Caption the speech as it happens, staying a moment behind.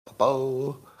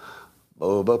Bo,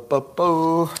 bo, bo, bo,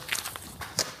 bo.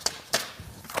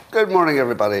 Good morning,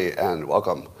 everybody, and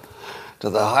welcome to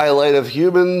the highlight of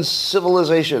human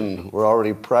civilization. We're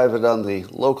already private on the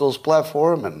Locals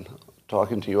platform and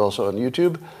talking to you also on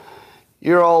YouTube.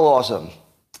 You're all awesome.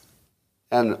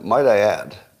 And might I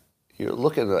add, you're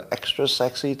looking extra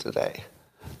sexy today.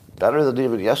 Better than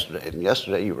even yesterday. And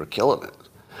yesterday you were killing it.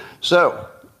 So,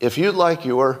 if you'd like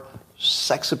your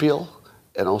sex appeal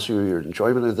and also your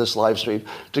enjoyment of this live stream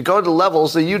to go to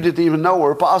levels that you didn't even know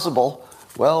were possible,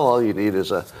 well, all you need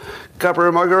is a cup or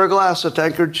a mug or a glass, a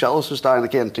tankard, chalice, a stein, a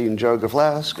canteen, jug, a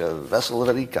flask, a vessel of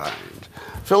any kind.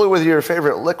 Fill it with your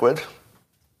favorite liquid.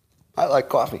 I like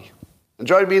coffee. And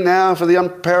join me now for the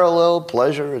unparalleled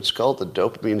pleasure. It's called the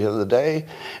dopamine hit of the day.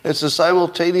 It's a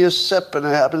simultaneous sip, and it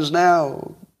happens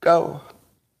now. Go.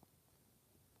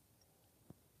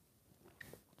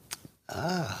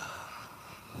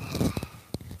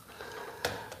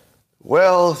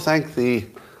 Well, thank the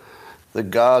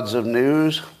gods of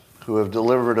news who have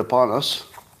delivered upon us,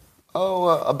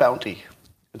 a bounty.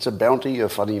 It's a bounty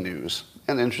of funny news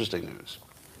and interesting news.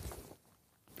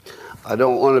 I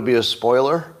don't want to be a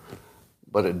spoiler,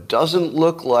 but it doesn't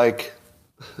look like...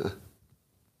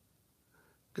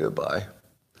 Goodbye.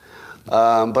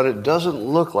 But it doesn't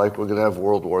look like we're going to have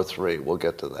World War III. We'll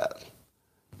get to that.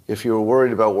 If you were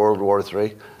worried about World War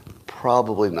III,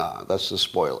 probably not. That's the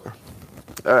spoiler.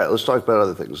 All right, let's talk about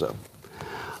other things, though.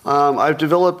 I've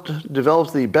developed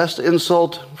the best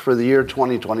insult for the year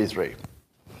 2023.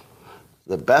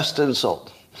 The best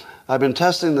insult. I've been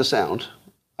testing the sound.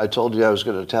 I told you I was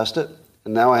going to test it,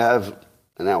 and now I have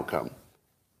an outcome.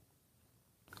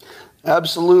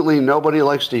 Absolutely nobody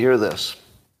likes to hear this.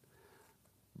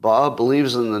 Bob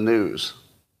believes in the news.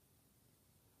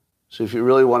 So if you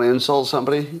really want to insult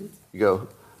somebody, you go,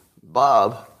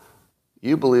 Bob,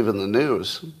 you believe in the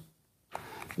news.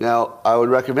 Now, I would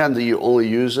recommend that you only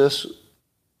use this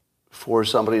for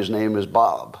somebody whose name is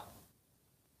Bob.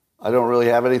 I don't really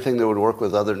have anything that would work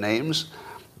with other names,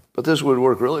 but this would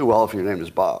work really well if your name is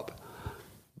Bob.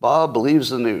 Bob believes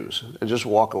the news, and just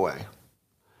walk away.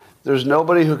 There's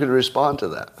nobody who could respond to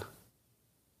that.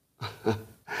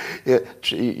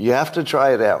 You have to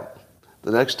try it out.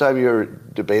 The next time you're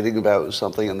debating about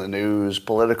something in the news,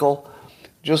 political,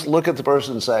 just look at the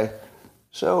person and say,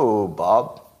 so,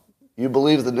 Bob, you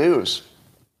believe the news?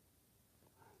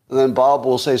 And then Bob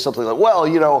will say something like, well,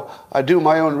 you know, I do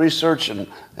my own research and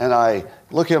I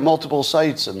look at multiple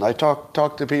sites and I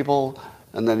talk to people.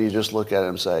 And then you just look at him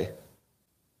and say,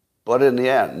 but in the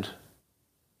end,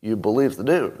 you believe the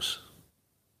news.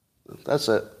 That's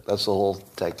it. That's the whole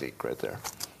technique right there.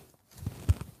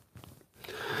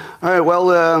 All right,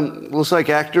 well, looks like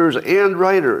actors and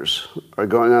writers are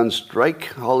going on strike.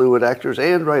 Hollywood actors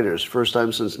and writers, first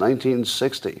time since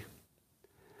 1960.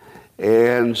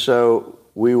 And so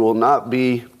we will not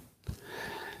be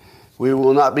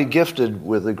gifted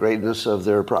with the greatness of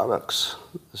their products.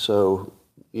 So,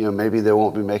 you know, maybe they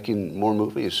won't be making more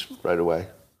movies right away.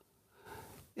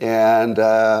 And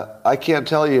I can't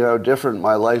tell you how different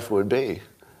my life would be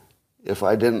if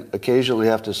I didn't occasionally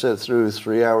have to sit through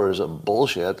 3 hours of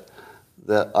bullshit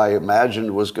that I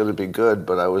imagined was going to be good,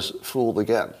 but I was fooled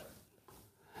again.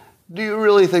 Do you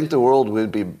really think the world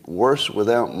would be worse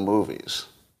without movies?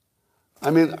 I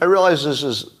mean, I realize this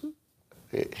is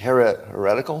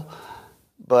heretical,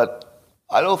 but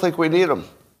I don't think we need them.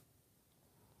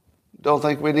 Don't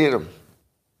think we need them.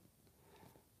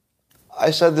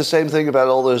 I said the same thing about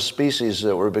all those species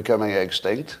that were becoming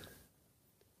extinct.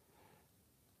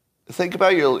 Think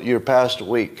about your past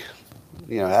week.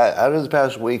 You know, how did the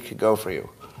past week go for you?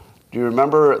 Do you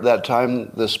remember that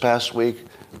time this past week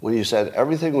when you said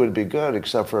everything would be good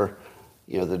except for,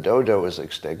 you know, the dodo is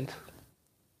extinct?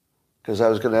 Because I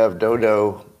was going to have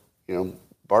dodo, you know,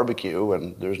 barbecue,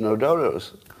 and there's no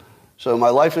dodos. So my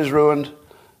life is ruined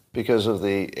because of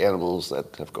the animals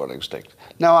that have gone extinct.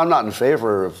 Now, I'm not in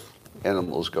favor of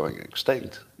animals going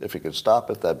extinct. If you could stop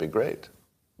it, that'd be great.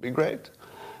 Be great.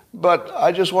 But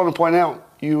I just want to point out,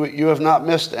 you have not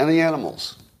missed any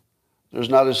animals. There's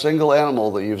not a single animal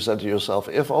that you've said to yourself,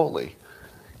 if only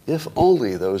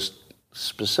those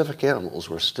specific animals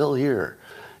were still here.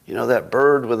 You know, that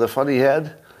bird with the funny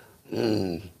head?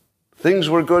 Things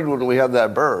were good when we had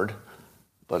that bird,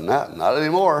 but not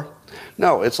anymore.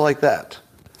 No, it's like that.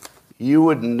 You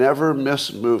would never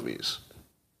miss movies.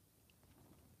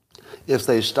 If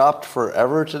they stopped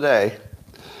forever today,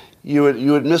 you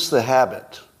would miss the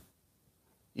habit.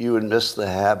 You would miss the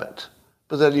habit.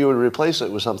 But then you would replace it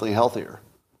with something healthier.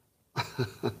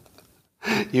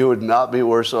 You would not be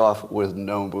worse off with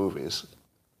no movies.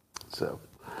 So,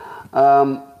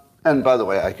 And by the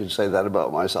way, I can say that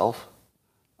about myself.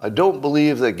 I don't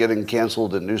believe that getting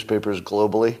canceled in newspapers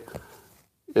globally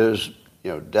is,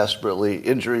 desperately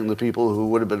injuring the people who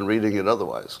would have been reading it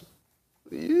otherwise.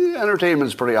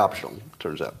 Entertainment's pretty optional,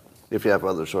 turns out, if you have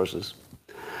other sources.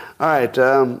 All right.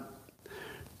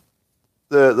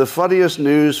 The funniest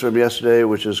news from yesterday,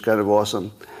 which is kind of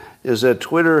awesome, is that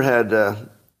Twitter had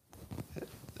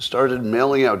started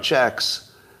mailing out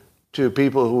checks to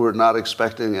people who were not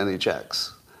expecting any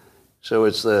checks. So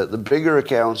it's the bigger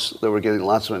accounts that were getting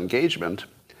lots of engagement.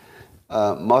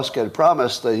 Musk had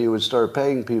promised that he would start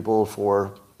paying people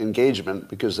for engagement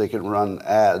because they can run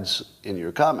ads in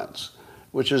your comments,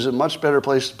 which is a much better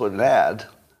place to put an ad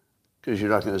because you're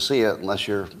not going to see it unless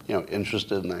you're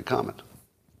interested in that comment.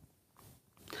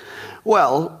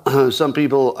 Well, some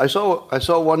people, I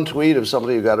saw one tweet of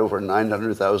somebody who got over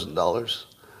 $900,000,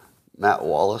 Matt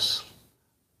Wallace.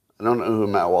 I don't know who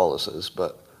Matt Wallace is,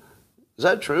 but is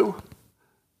that true?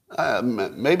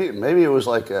 Maybe it was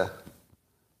like I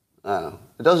don't know.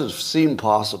 It doesn't seem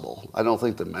possible. I don't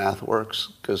think the math works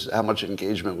because how much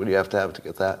engagement would you have to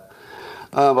get that?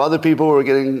 Other people were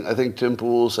getting, I think Tim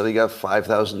Pool said he got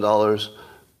 $5,000.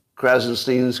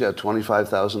 Krasenstein's got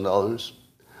 $25,000.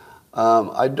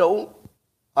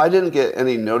 I didn't get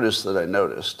any notice that I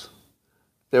noticed.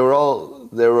 They were all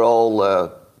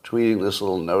tweeting this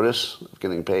little notice of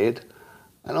getting paid.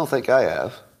 I don't think I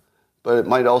have, but it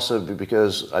might also be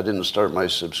because I didn't start my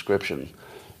subscription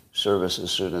service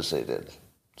as soon as they did.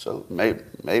 So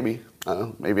maybe I don't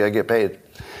know, maybe I get paid.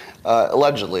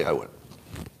 Allegedly, I would.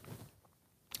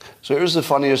 So here's the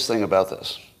funniest thing about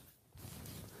this.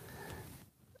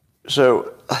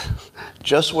 So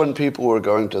just when people were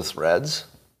going to Threads,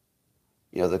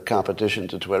 the competition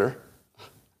to Twitter,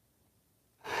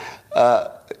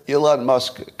 Elon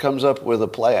Musk comes up with a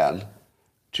plan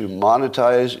to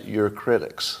monetize your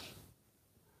critics.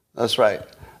 That's right.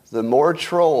 The more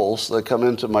trolls that come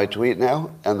into my tweet now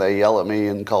and they yell at me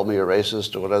and call me a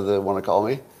racist or whatever they want to call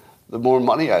me, the more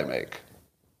money I make.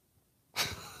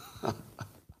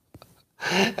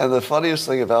 And the funniest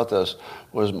thing about this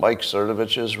was Mike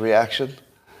Cernovich's reaction.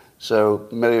 So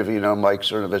many of you know Mike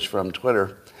Cernovich from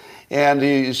Twitter. And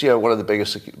he's one of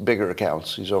the bigger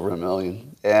accounts. He's over 1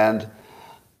 million. And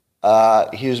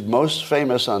he's most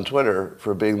famous on Twitter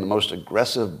for being the most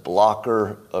aggressive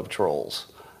blocker of trolls.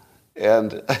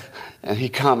 And he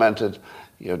commented,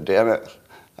 damn it,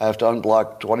 I have to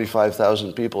unblock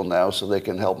 25,000 people now so they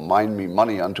can help mine me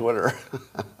money on Twitter.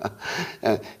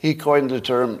 And he coined the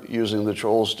term using the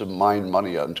trolls to mine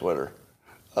money on Twitter.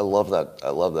 I love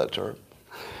that term.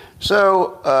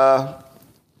 So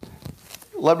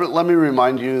let me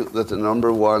remind you that the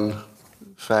number one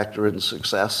factor in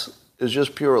success is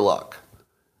just pure luck.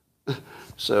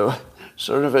 So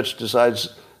Cernovich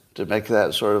decides to make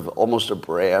that sort of almost a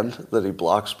brand that he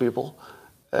blocks people.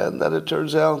 And then it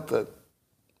turns out that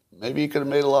maybe he could have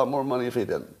made a lot more money if he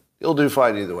didn't. He'll do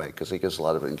fine either way because he gets a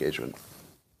lot of engagement.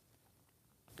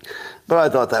 But I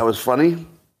thought that was funny.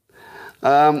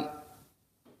 I'm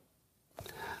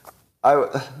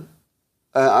going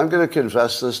to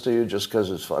confess this to you just because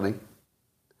it's funny.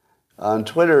 On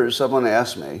Twitter, someone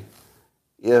asked me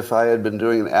if I had been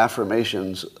doing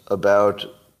affirmations about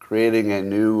creating a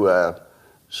new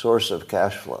source of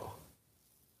cash flow.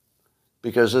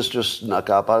 Because this just snuck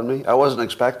up on me. I wasn't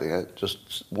expecting it.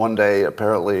 Just one day,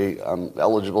 apparently, I'm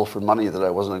eligible for money that I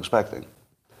wasn't expecting.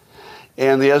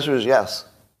 And the answer is yes.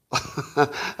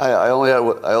 I only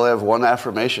have one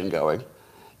affirmation going.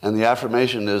 And the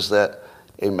affirmation is that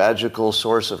a magical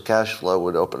source of cash flow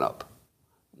would open up.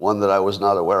 One that I was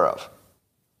not aware of.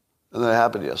 And that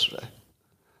happened yesterday.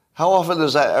 How often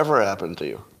does that ever happen to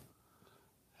you?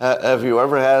 Have you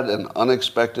ever had an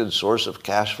unexpected source of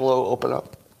cash flow open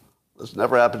up? It's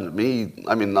never happened to me.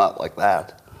 I mean, not like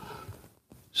that.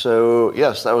 So,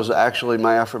 yes, that was actually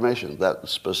my affirmation, that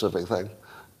specific thing.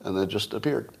 And it just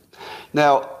appeared.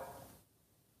 Now,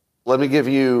 let me give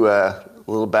you a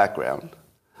little background.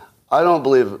 I don't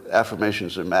believe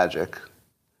affirmations are magic.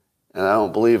 And I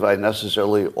don't believe I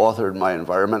necessarily authored my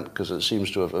environment because it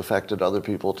seems to have affected other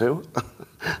people too.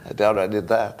 I doubt I did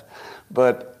that.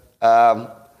 But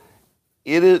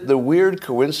it is the weird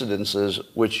coincidences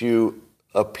which you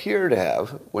appear to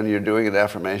have when you're doing an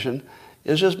affirmation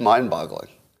is just mind-boggling.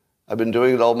 I've been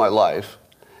doing it all my life,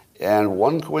 and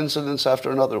one coincidence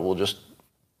after another will just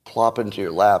plop into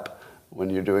your lap when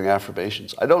you're doing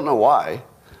affirmations. I don't know why.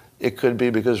 It could be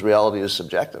because reality is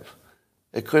subjective.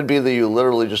 It could be that you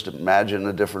literally just imagine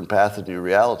a different path in your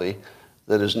reality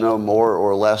that is no more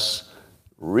or less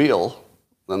real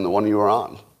than the one you were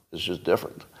on. It's just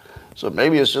different. So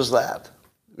maybe it's just that.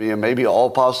 Maybe all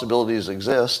possibilities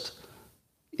exist,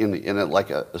 in it like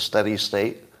a steady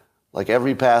state. Like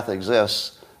every path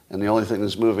exists, and the only thing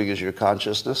that's moving is your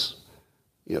consciousness,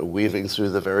 weaving through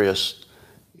the various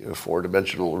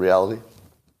four-dimensional reality.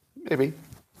 Maybe.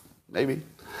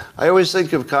 I always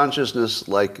think of consciousness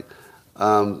like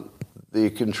the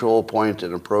control point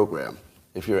in a program.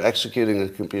 If you're executing a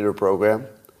computer program,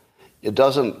 it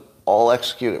doesn't all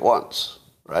execute at once,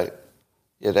 right?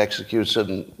 It executes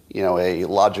in, a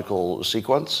logical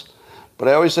sequence. But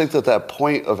I always think that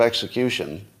point of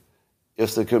execution,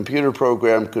 if the computer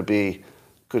program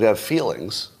could have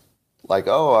feelings, like,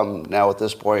 oh, I'm now at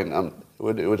this point, it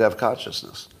would have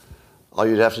consciousness. All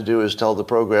you'd have to do is tell the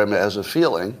program it has a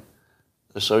feeling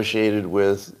associated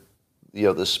with,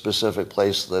 the specific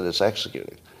place that it's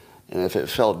executing. And if it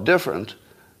felt different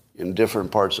in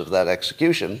different parts of that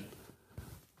execution,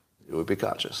 it would be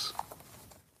conscious.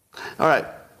 All right.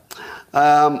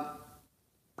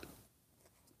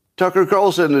 Tucker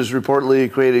Carlson is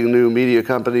reportedly creating a new media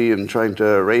company and trying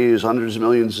to raise hundreds of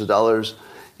millions of dollars,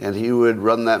 and he would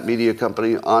run that media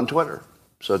company on Twitter.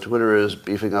 So Twitter is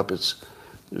beefing up its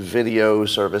video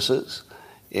services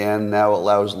and now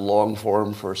allows long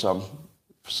form for some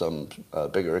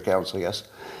bigger accounts, I guess.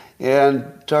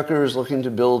 And Tucker is looking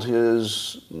to build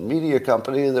his media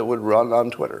company that would run on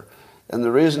Twitter. And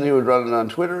the reason he would run it on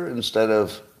Twitter instead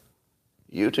of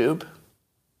YouTube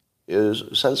is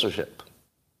censorship.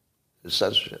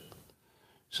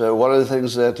 So one of the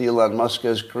things that Elon Musk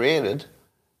has created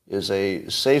is a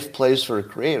safe place for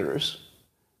creators,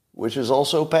 which is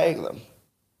also paying them.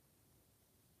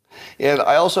 And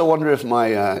I also wonder if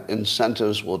my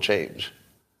incentives will change.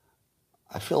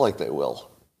 I feel like they will.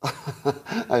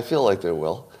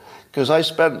 Because I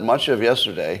spent much of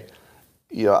yesterday,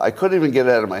 I couldn't even get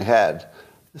it out of my head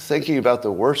thinking about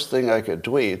the worst thing I could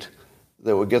tweet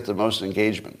that would get the most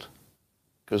engagement,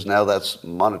 because now that's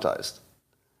monetized.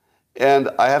 And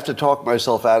I have to talk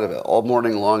myself out of it. All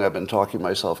morning long, I've been talking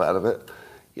myself out of it.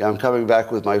 I'm coming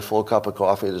back with my full cup of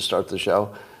coffee to start the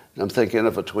show, and I'm thinking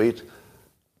of a tweet.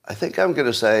 I think I'm going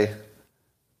to say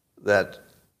that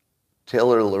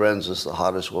Taylor Lorenz is the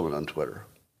hottest woman on Twitter.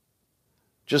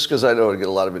 Just because I know it'll get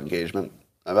a lot of engagement.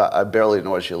 I barely know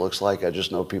what she looks like. I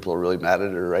just know people are really mad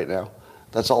at her right now.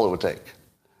 That's all it would take.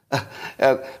 But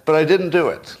I didn't do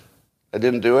it.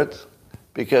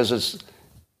 Because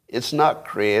it's not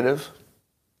creative.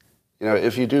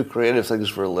 If you do creative things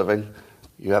for a living,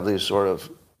 you have these sort of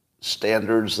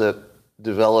standards that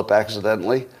develop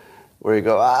accidentally where you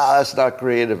go, that's not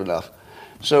creative enough.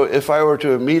 So if I were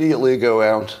to immediately go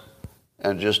out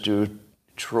and just do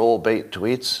troll bait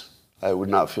tweets, I would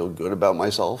not feel good about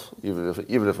myself, even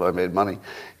if I made money,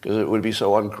 because it would be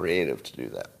so uncreative to do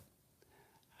that.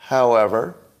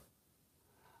 However,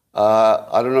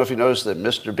 I don't know if you noticed that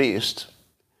Mr. Beast,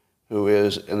 who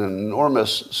is an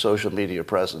enormous social media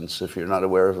presence, if you're not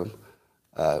aware of him,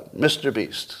 Mr.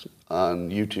 Beast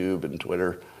on YouTube and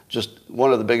Twitter, just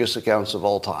one of the biggest accounts of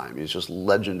all time. He's just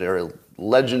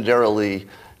legendarily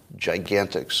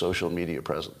gigantic social media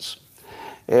presence.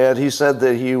 And he said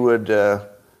that he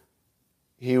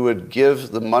would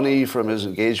give the money from his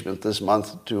engagement this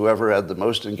month to whoever had the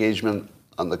most engagement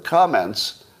on the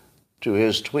comments to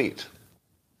his tweet.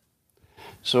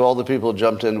 So all the people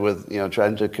jumped in with,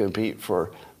 trying to compete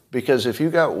because if you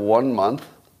got 1 month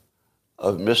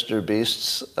of Mr.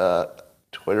 Beast's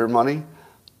Twitter money,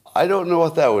 I don't know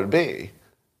what that would be,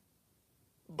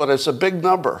 but it's a big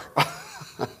number.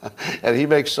 And he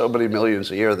makes so many millions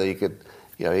a year that he could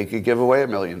give away $1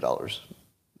 million.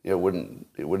 It wouldn't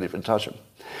even touch him.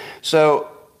 So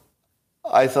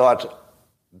I thought,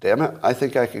 damn it, I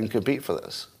think I can compete for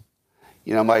this.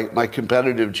 My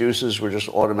competitive juices were just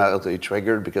automatically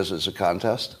triggered because it's a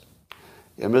contest.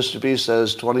 And Mr. Beast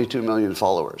says 22 million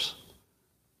followers.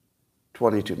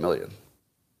 22 million.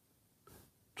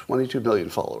 22 million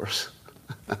followers.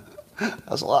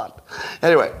 That's a lot.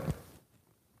 Anyway,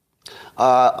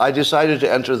 I decided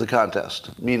to enter the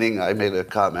contest, meaning I made a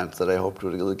comment that I hoped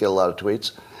would get a lot of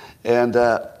tweets. And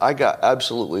I got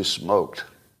absolutely smoked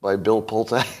by Bill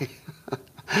Pulte.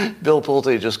 Bill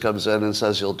Pulte just comes in and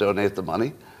says he'll donate the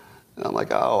money. And I'm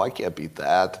like, oh, I can't beat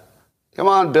that. Come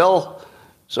on, Bill.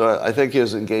 So I think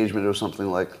his engagement was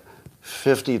something like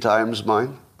 50 times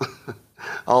mine.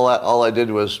 All I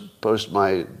did was post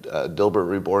my Dilbert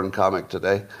Reborn comic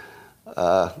today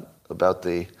about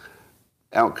the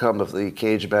outcome of the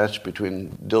cage match between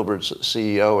Dilbert's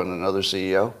CEO and another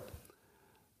CEO.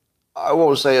 I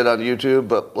won't say it on YouTube,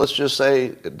 but let's just say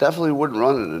it definitely wouldn't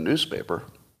run in a newspaper.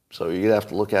 So you'd have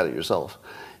to look at it yourself.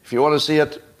 If you want to see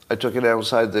it, I took it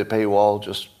outside the paywall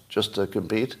just to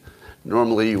compete.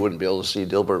 Normally you wouldn't be able to see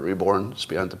Dilbert Reborn. It's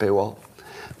behind the paywall.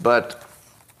 But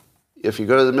If you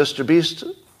go to the Mr. Beast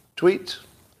tweet,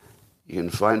 you can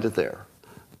find it there.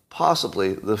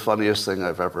 Possibly the funniest thing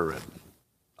I've ever written.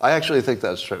 I actually think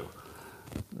that's true.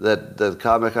 That the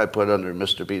comic I put under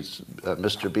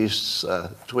Mr. Beast's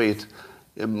tweet,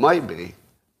 it might be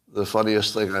the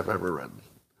funniest thing I've ever written.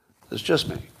 It's just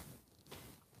me.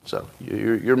 So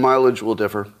your mileage will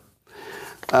differ.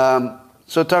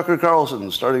 So Tucker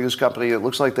Carlson starting his company. It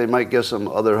looks like they might get some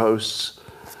other hosts.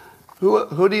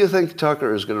 Who do you think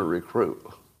Tucker is going to recruit?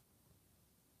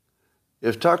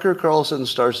 If Tucker Carlson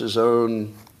starts his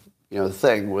own,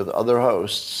 thing with other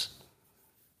hosts,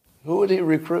 who would he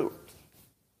recruit?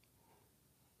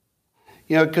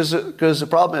 Because the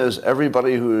problem is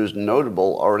everybody who's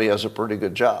notable already has a pretty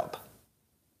good job,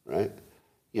 right?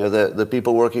 The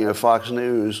people working at Fox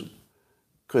News,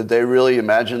 could they really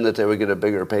imagine that they would get a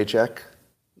bigger paycheck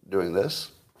doing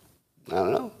this? I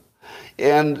don't know.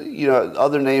 And,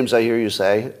 other names I hear you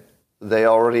say, they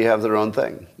already have their own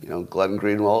thing. Glenn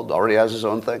Greenwald already has his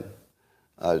own thing.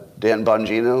 Dan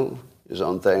Bongino, his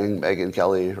own thing. Megyn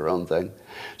Kelly, her own thing.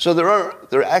 So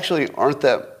there actually aren't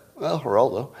that,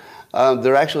 Geraldo,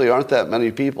 there actually aren't that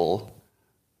many people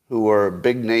who are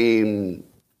big name,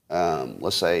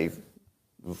 let's say,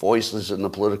 voices in the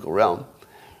political realm,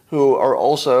 who are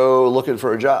also looking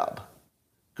for a job.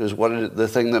 Because the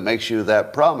thing that makes you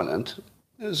that prominent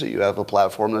is that you have a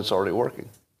platform that's already working.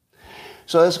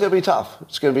 So that's going to be tough.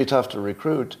 It's going to be tough to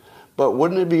recruit. But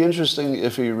wouldn't it be interesting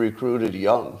if he recruited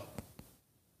young?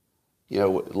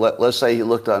 Let's say he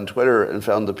looked on Twitter and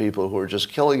found the people who are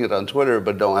just killing it on Twitter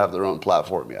but don't have their own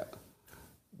platform yet.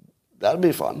 That'd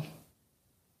be fun.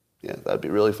 Yeah, that'd be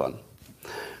really fun.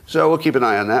 So we'll keep an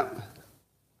eye on that.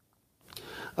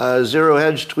 Zero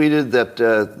Hedge tweeted that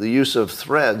the use of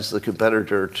Threads, the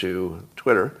competitor to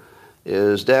Twitter,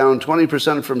 is down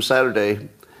 20% from Saturday,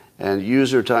 and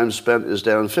user time spent is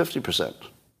down 50%.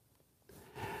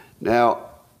 Now,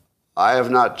 I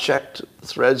have not checked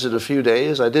Threads in a few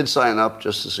days. I did sign up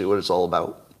just to see what it's all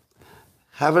about.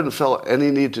 Haven't felt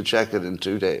any need to check it in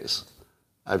 2 days.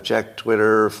 I've checked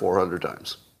Twitter 400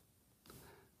 times.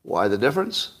 Why the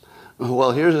difference?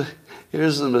 Well,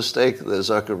 here's the mistake that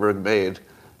Zuckerberg made,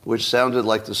 which sounded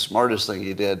like the smartest thing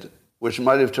he did, which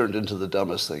might have turned into the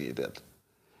dumbest thing he did.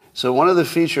 So one of the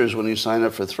features when you sign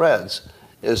up for Threads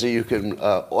is that you can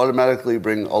automatically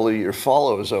bring all of your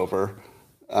follows over,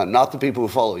 not the people who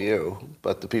follow you,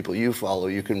 but the people you follow,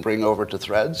 you can bring over to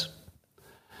Threads.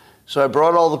 So I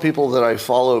brought all the people that I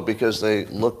follow because they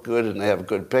look good and they have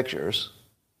good pictures,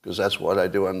 because that's what I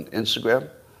do on Instagram.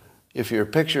 If your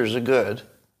pictures are good,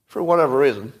 for whatever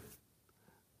reason,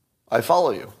 I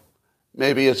follow you.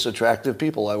 Maybe it's attractive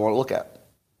people I want to look at.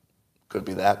 Could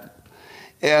be that.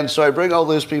 And so I bring all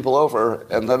those people over,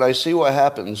 and then I see what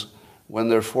happens when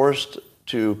they're forced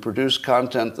to produce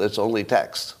content that's only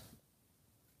text.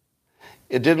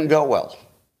 It didn't go well.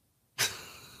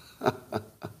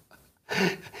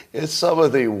 It's some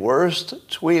of the worst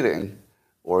tweeting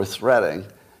or threading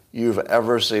you've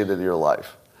ever seen in your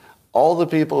life. All the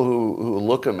people who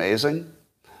look amazing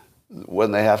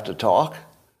when they have to talk,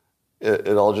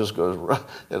 it all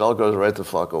goes right the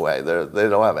fuck away. They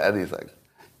don't have anything.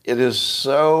 It is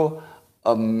so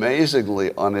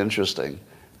amazingly uninteresting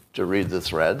to read the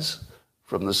threads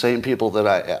from the same people that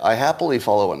I happily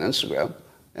follow on Instagram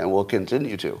and will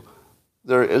continue to.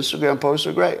 Their Instagram posts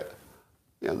are great.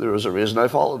 There was a reason I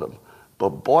followed them. But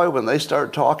boy, when they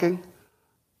start talking,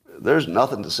 there's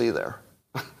nothing to see there.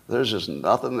 There's just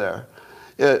nothing there.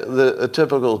 A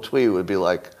typical tweet would be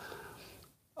like,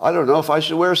 I don't know if I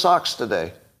should wear socks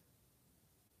today.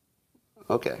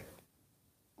 Okay.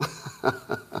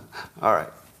 All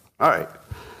right.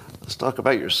 Let's talk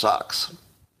about your socks.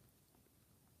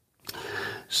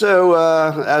 So,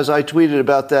 as I tweeted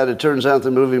about that, it turns out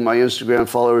that moving my Instagram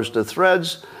followers to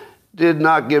Threads did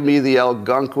not give me the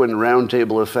Algonquin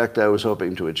roundtable effect I was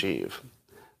hoping to achieve.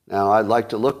 Now, I'd like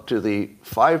to look to the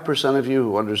 5% of you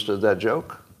who understood that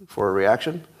joke for a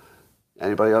reaction.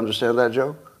 Anybody understand that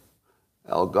joke?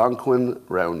 Algonquin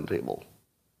roundtable.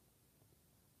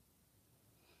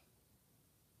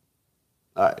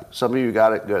 All right, some of you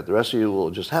got it, good. The rest of you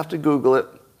will just have to Google it.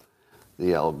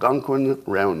 The Algonquin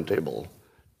roundtable.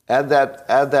 Add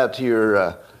that to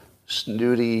your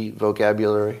snooty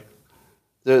vocabulary.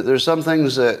 There's some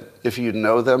things that, if you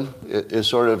know them, it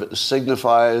sort of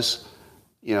signifies,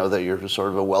 that you're sort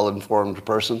of a well-informed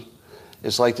person.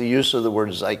 It's like the use of the word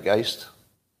zeitgeist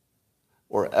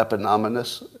or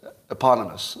eponymous. I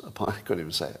couldn't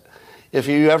even say it. If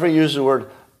you ever use the word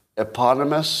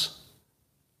eponymous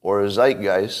or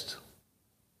zeitgeist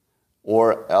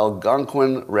or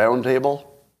Algonquin roundtable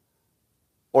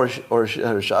or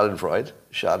Schadenfreude,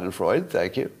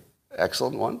 thank you.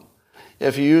 Excellent one.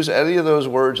 If you use any of those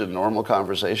words in normal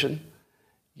conversation,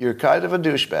 you're kind of a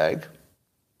douchebag.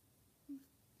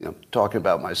 Talking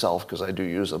about myself because I do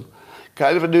use them.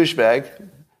 Kind of a douchebag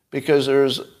because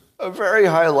there's a very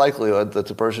high likelihood that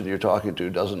the person you're talking to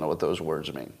doesn't know what those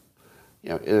words mean.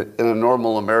 In a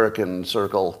normal American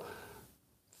circle,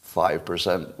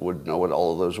 5% would know what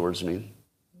all of those words mean.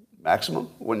 Maximum.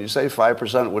 When you say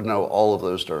 5% would know all of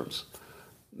those terms.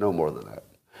 No more than that.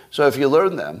 So if you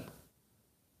learn them,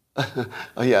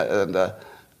 oh yeah, and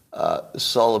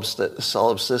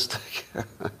solipsistic.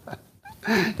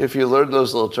 If you learn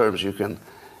those little terms,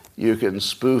 you can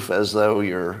spoof as though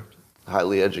you're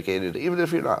highly educated, even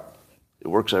if you're not. It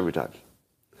works every time.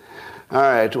 All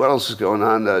right, what else is going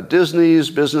on?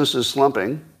 Disney's business is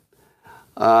slumping.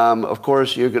 Of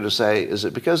course, you're going to say, is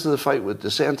it because of the fight with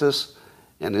DeSantis?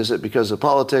 And is it because of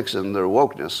politics and their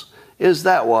wokeness? Is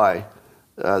that why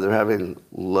they're having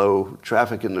low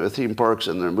traffic in their theme parks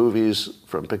and their movies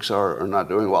from Pixar are not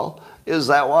doing well? Is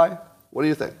that why? What do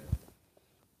you think?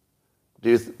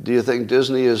 Do you think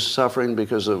Disney is suffering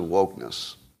because of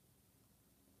wokeness?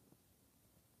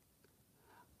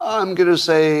 I'm going to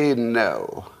say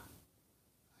no.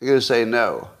 I'm going to say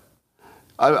no.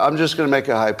 I'm just going to make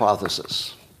a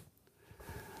hypothesis.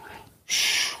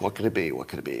 What could it be? What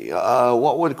could it be?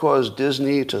 What would cause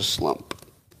Disney to slump?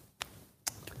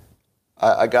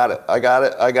 I got it.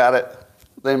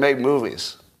 They make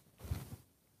movies.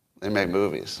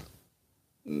 Movies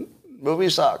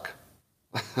suck.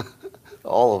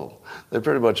 All of them. They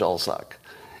pretty much all suck.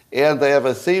 And they have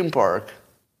a theme park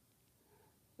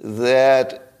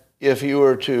that if you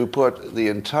were to put the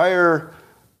entire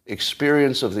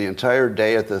experience of the entire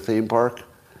day at the theme park,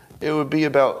 it would be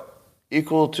about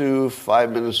equal to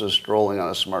 5 minutes of strolling on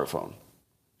a smartphone.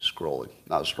 Scrolling,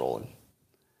 not strolling.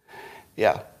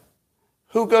 Yeah.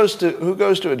 Who goes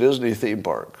to a Disney theme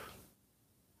park?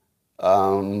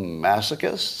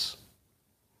 Masochists?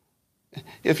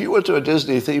 If you went to a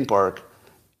Disney theme park,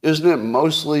 isn't it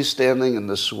mostly standing in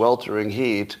the sweltering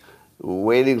heat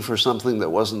waiting for something that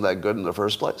wasn't that good in the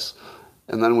first place?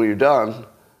 And then when you're done,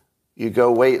 you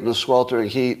go wait in the sweltering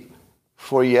heat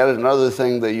for yet another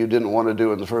thing that you didn't want to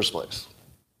do in the first place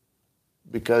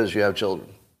because you have children.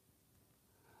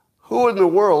 Who in the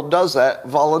world does that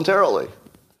voluntarily?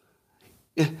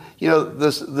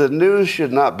 The news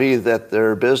should not be that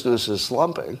their business is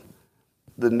slumping.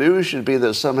 The news should be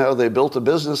that somehow they built a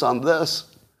business on this.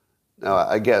 Now,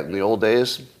 I get in the old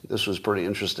days, this was pretty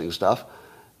interesting stuff.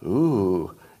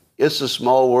 Ooh, it's a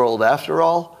small world after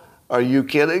all? Are you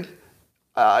kidding?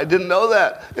 I didn't know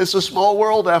that. It's a small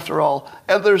world after all.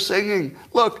 And they're singing.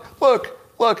 Look.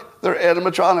 They're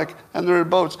animatronic and they're in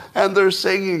boats and they're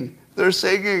singing.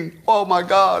 Oh my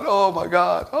God.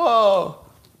 Oh.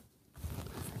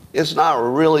 It's not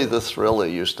really the thrill it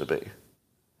used to be.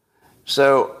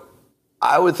 So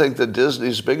I would think that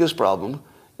Disney's biggest problem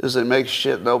is they make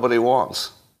shit nobody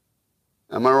wants.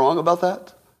 Am I wrong about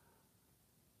that?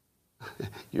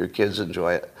 Your kids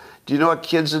enjoy it. Do you know what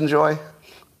kids enjoy?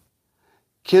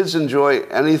 Kids enjoy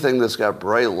anything that's got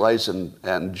bright lights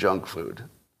and junk food.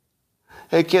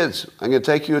 Hey kids, I'm going to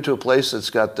take you to a place that's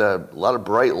got a lot of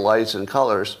bright lights and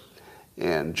colors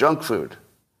and junk food.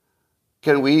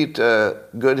 Can we eat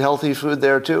good, healthy food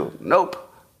there too? Nope.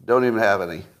 Don't even have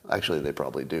any. Actually, they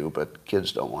probably do, but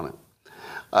kids don't want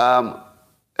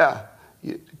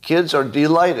it. Kids are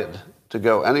delighted to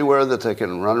go anywhere that they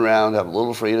can run around, have a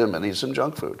little freedom, and eat some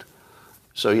junk food.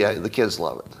 So yeah, the kids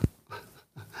love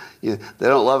it. They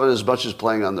don't love it as much as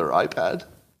playing on their iPad,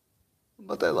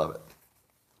 but they love it.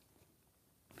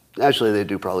 Actually, they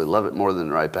do probably love it more than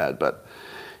their iPad, but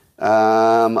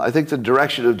I think the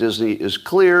direction of Disney is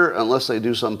clear unless they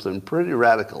do something pretty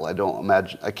radical. I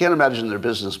can't imagine their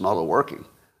business model working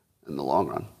in the long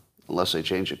run unless they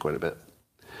change it quite a bit.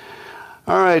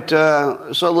 All right,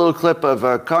 so a little clip of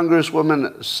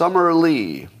Congresswoman Summer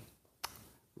Lee,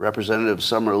 Representative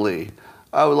Summer Lee.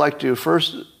 I would like to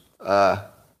first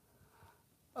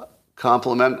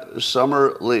compliment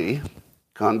Summer Lee,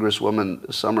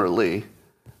 Congresswoman Summer Lee,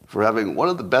 for having one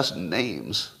of the best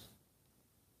names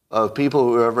of people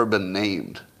who have ever been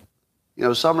named.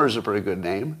 Summer is a pretty good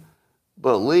name,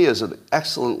 but Lee is an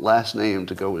excellent last name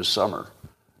to go with Summer.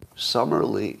 Summer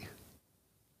Lee.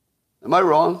 Am I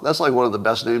wrong? That's like one of the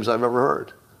best names I've ever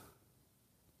heard.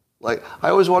 Like, I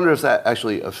always wonder if that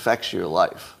actually affects your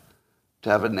life, to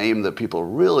have a name that people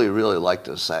really, really like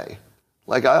to say.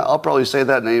 Like, I'll probably say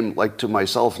that name like to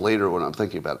myself later when I'm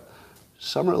thinking about it.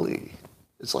 Summer Lee.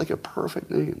 It's like a perfect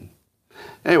name.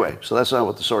 Anyway, so that's not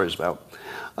what the story is about.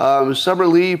 Summer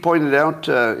Lee pointed out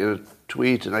in a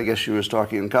tweet, and I guess she was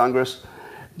talking in Congress,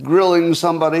 grilling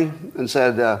somebody, and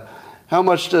said, how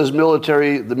much does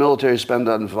the military spend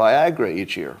on Viagra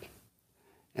each year?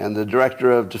 And the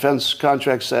director of defense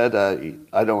contracts said,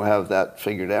 I don't have that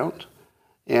figured out.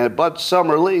 But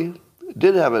Summer Lee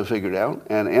did have it figured out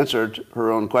and answered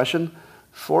her own question.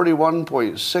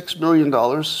 $41.6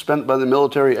 million spent by the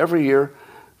military every year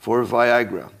for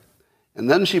Viagra. And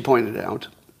then she pointed out,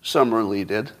 Summer Lee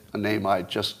did, a name I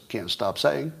just can't stop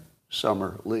saying,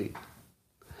 Summer Lee.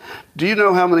 Do you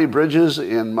know how many bridges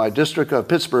in my district of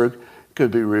Pittsburgh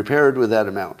could be repaired with that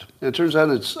amount? And it turns out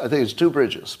I think it's 2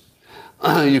 bridges.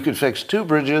 You could fix 2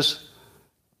 bridges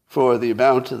for the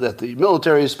amount that the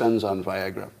military spends on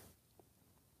Viagra.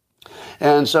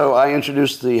 And so I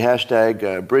introduced the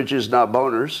hashtag Bridges Not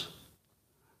Boners.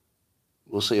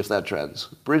 We'll see if that trends.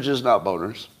 Bridges Not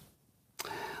Boners.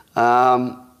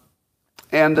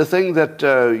 And the thing that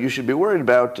you should be worried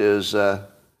about is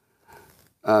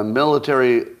our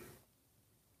military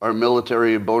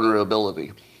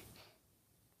vulnerability.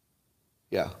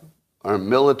 Yeah, our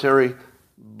military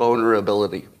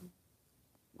vulnerability.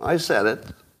 I said it.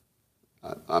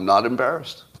 I'm not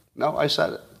embarrassed. No, I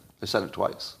said it. I said it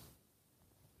twice.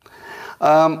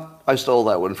 I stole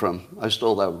that one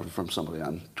from somebody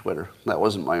on Twitter. That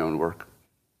wasn't my own work.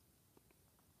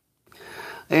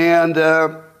 And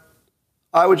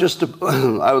I would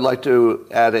like to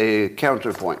add a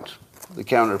counterpoint. The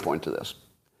counterpoint to this.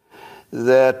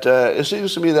 That it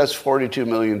seems to me that's $42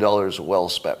 million well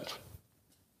spent.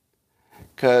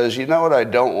 Because you know what I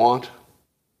don't want?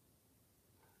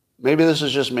 Maybe this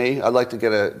is just me. I'd like to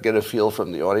get a feel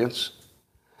from the audience.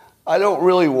 I don't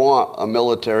really want a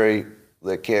military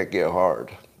that can't get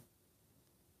hard.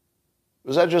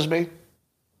 Is that just me?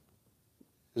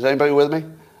 Is anybody with me?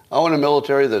 I want a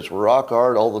military that's rock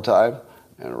hard all the time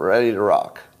and ready to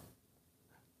rock.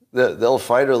 They'll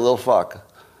fight or they'll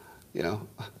fuck, you know.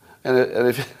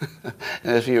 And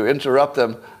if you interrupt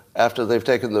them after they've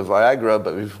taken the Viagra,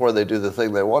 but before they do the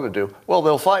thing they want to do, well,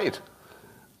 they'll fight.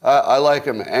 I like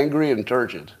them angry and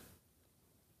turgid.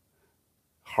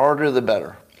 Harder the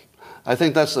better. I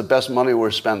think that's the best money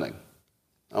we're spending.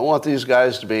 I want these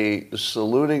guys to be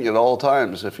saluting at all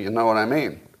times, if you know what I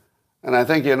mean. And I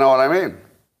think you know what I mean.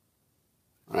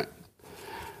 All right.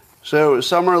 So,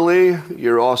 Summer Lee,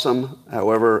 you're awesome.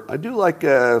 However, I do like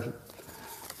I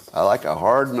like a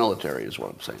hard military is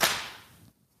what I'm saying.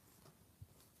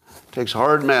 It takes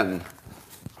hard men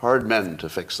to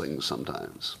fix things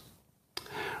sometimes.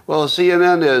 Well,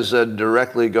 CNN is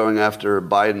directly going after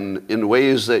Biden in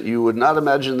ways that you would not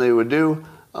imagine they would do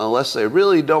unless they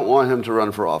really don't want him to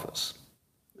run for office.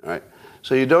 All right?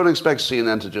 So you don't expect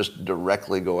CNN to just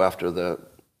directly go after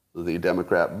the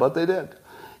Democrat, but they did.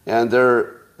 And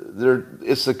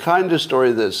it's the kind of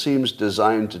story that seems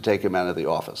designed to take him out of the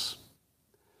office.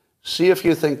 See if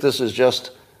you think this is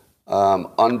just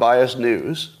unbiased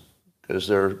news, because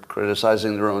they're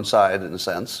criticizing their own side in a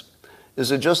sense.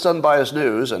 Is it just unbiased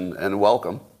news and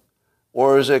welcome?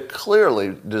 Or is it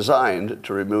clearly designed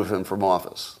to remove him from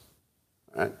office?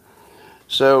 Right?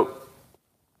 So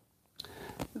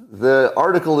the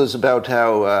article is about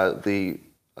how the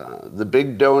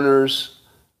big donors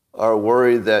are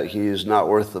worried that he's not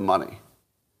worth the money.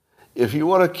 If you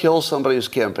want to kill somebody's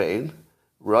campaign,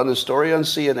 run a story on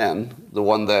CNN, the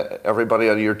one that everybody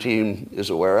on your team is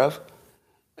aware of,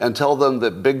 and tell them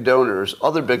that big donors,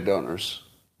 other big donors,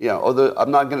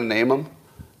 I'm not going to name them.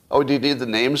 Oh, do you need the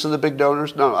names of the big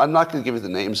donors? No, I'm not going to give you the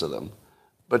names of them.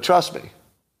 But trust me,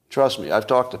 I've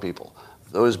talked to people.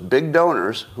 Those big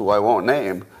donors, who I won't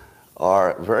name,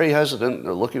 are very hesitant.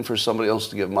 They're looking for somebody else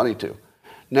to give money to.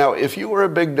 Now, if you were a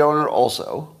big donor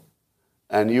also,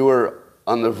 and you were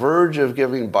on the verge of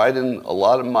giving Biden a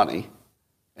lot of money,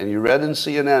 and you read in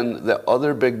CNN that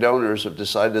other big donors have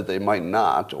decided they might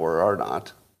not or are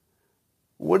not,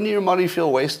 wouldn't your money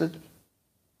feel wasted?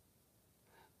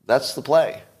 That's the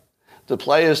play. The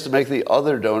play is to make the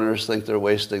other donors think they're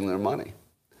wasting their money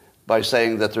by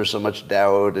saying that there's so much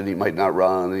doubt and he might not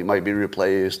run and he might be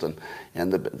replaced. And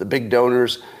the big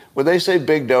donors, when they say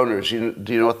big donors, do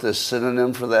you know what the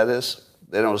synonym for that is?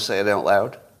 They don't say it out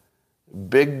loud.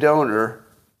 Big donor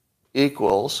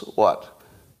equals what?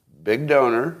 Big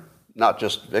donor, not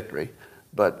just victory,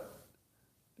 but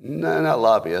not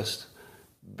lobbyist.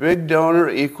 Big donor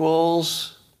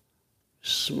equals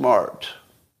smart.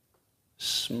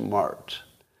 Smart.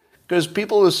 Because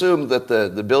people assume that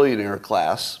the billionaire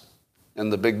class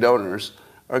and the big donors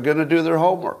are going to do their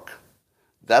homework.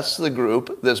 That's the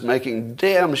group that's making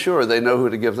damn sure they know who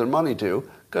to give their money to,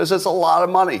 because it's a lot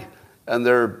of money. And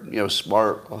they're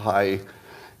smart,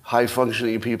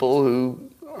 high-functioning people who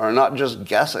are not just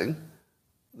guessing.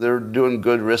 They're doing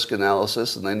good risk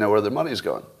analysis, and they know where their money's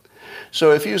going.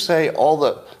 So if you say,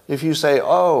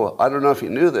 oh, I don't know if you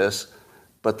knew this,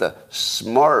 but the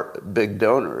smart big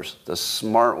donors, the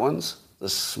smart ones, the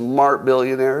smart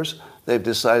billionaires, they've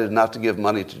decided not to give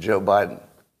money to Joe Biden.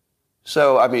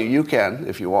 So, I mean, you can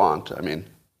if you want. I mean,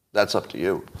 that's up to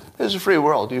you. It's a free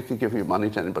world. You can give your money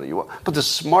to anybody you want. But the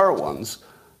smart ones,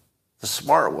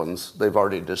 they've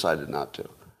already decided not to.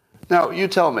 Now, you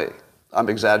tell me. I'm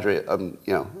exaggerating.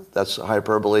 That's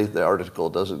hyperbole. The article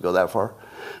doesn't go that far.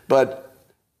 But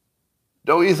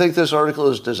don't you think this article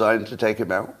is designed to take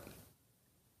him out?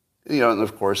 And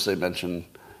of course they mention,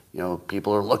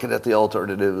 people are looking at the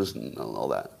alternatives and all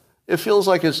that. It feels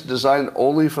like it's designed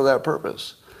only for that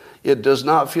purpose. It does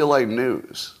not feel like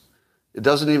news. It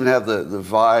doesn't even have the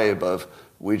vibe of,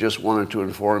 we just wanted to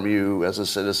inform you as a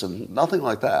citizen. Nothing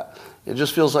like that. It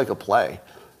just feels like a play,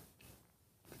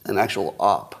 an actual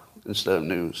op instead of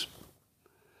news.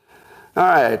 All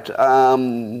right.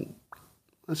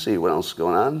 Let's see what else is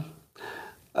going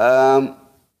on.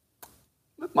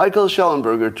 Michael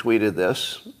Schellenberger tweeted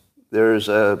this. There's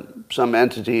some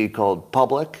entity called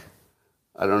Public.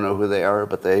 I don't know who they are,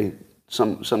 but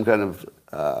some kind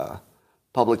of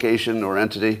publication or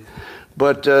entity.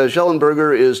 But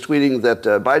Schellenberger is tweeting that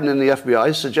Biden and the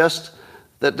FBI suggest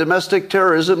that domestic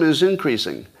terrorism is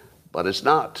increasing, but it's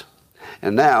not.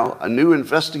 And now, a new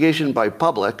investigation by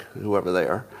Public, whoever they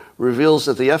are, reveals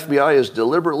that the FBI is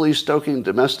deliberately stoking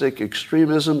domestic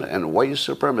extremism and white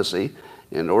supremacy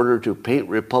in order to paint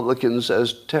Republicans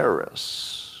as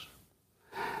terrorists.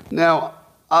 Now,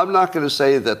 I'm not going to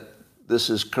say that this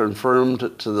is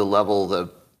confirmed to the level that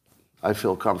I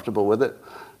feel comfortable with it.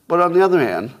 But on the other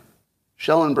hand,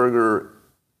 Schellenberger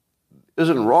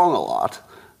isn't wrong a lot,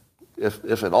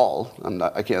 if at all.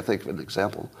 I can't think of an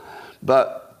example.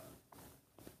 But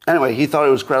anyway, he thought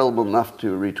it was credible enough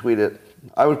to retweet it.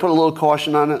 I would put a little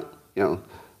caution on it,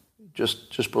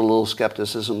 just put a little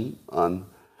skepticism on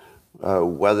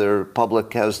whether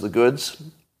Public has the goods,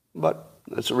 but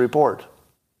it's a report.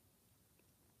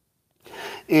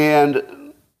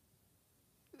 And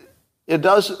it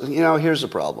does, here's the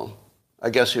problem. I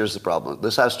guess here's the problem.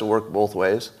 This has to work both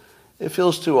ways. It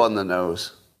feels too on the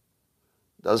nose,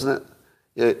 doesn't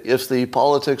it? If the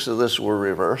politics of this were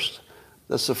reversed,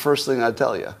 that's the first thing I'd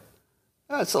tell you.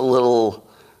 That's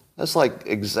like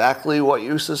exactly what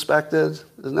you suspected.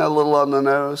 Isn't that a little on the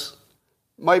nose?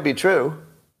 Might be true.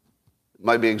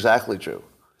 Might be exactly true.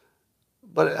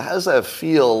 But it has that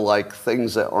feel like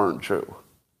things that aren't true.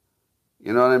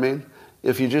 You know what I mean?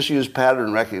 If you just use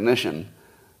pattern recognition,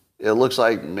 it looks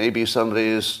like maybe somebody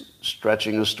is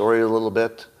stretching a story a little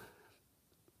bit.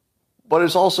 But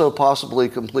it's also possibly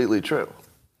completely true.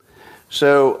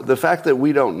 So the fact that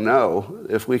we don't know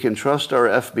if we can trust our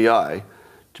FBI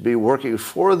to be working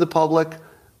for the public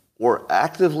or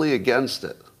actively against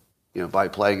it, by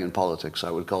playing in politics, I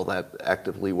would call that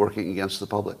actively working against the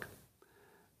public.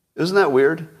 Isn't that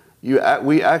weird?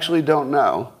 We actually don't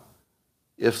know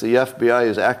if the FBI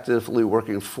is actively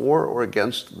working for or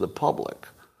against the public.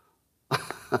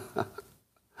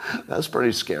 That's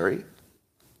pretty scary.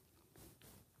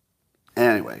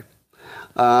 Anyway,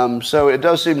 so it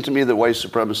does seem to me that white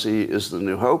supremacy is the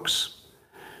new hoax.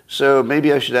 So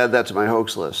maybe I should add that to my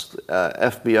hoax list.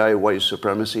 FBI white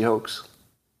supremacy hoax.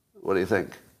 What do you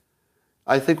think?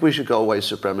 I think we should call white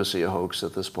supremacy a hoax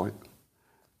at this point.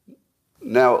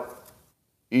 Now,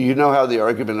 you know how the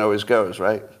argument always goes,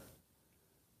 right?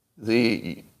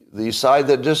 The side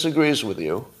that disagrees with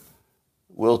you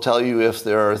will tell you if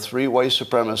there are 3 white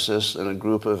supremacists in a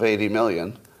group of 80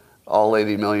 million, all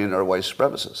 80 million are white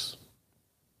supremacists,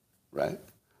 right?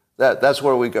 That's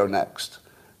where we go next.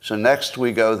 So next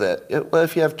we go that,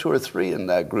 if you have 2 or 3 in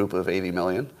that group of 80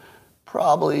 million,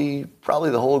 probably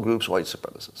the whole group's white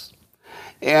supremacists.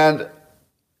 And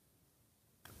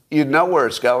you know where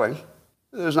it's going.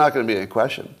 There's not going to be any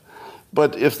question.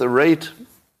 But if the rate,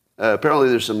 apparently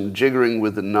there's some jiggering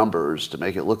with the numbers to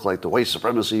make it look like the white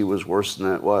supremacy was worse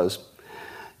than it was,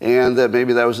 and that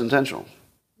maybe that was intentional.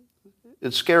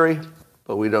 It's scary,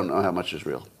 but we don't know how much is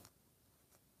real.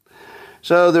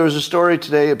 So there was a story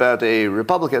today about a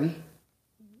Republican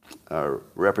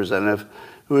representative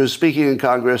who was speaking in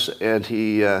Congress, and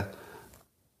he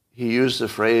used the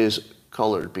phrase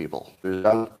 "colored people."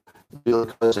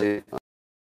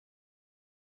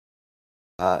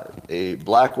 A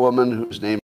black woman whose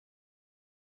name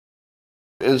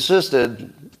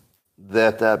insisted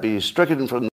that that be stricken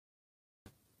from,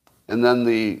 and then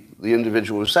the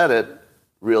individual who said it,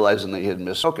 realizing that he had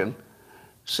misspoken,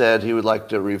 said he would like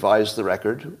to revise the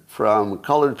record from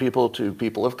colored people to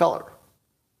people of color.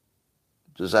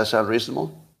 Does that sound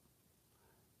reasonable?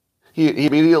 He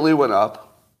immediately went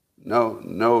up.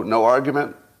 No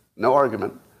argument. No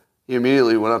argument. He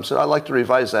immediately went up and said, I'd like to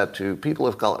revise that to people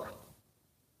of color.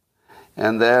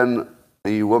 And then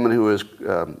the woman who was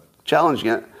challenging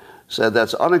it said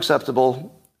that's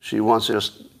unacceptable. She wants to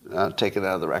just take it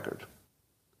out of the record.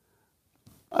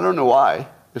 I don't know why.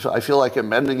 I feel like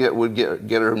amending it would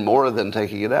get her more than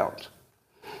taking it out.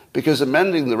 Because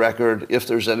amending the record, if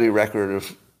there's any record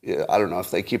of, I don't know,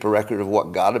 if they keep a record of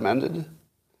what God amended,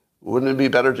 wouldn't it be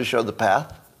better to show the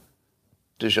path?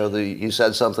 To show he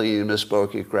said something, you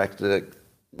misspoke, you corrected it,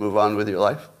 move on with your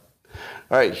life?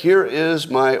 All right, here is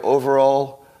my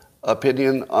overall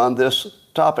opinion on this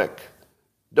topic.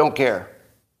 Don't care.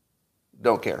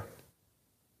 Don't care.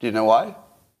 Do you know why?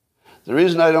 The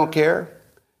reason I don't care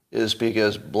is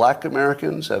because black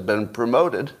Americans have been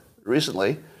promoted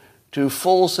recently to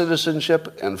full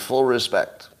citizenship and full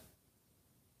respect.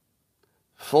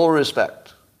 Full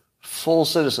respect. Full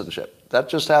citizenship. That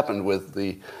just happened with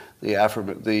the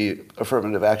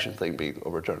affirmative action thing being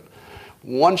overturned.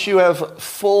 Once you have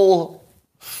full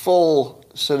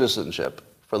citizenship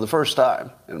for the first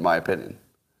time, in my opinion,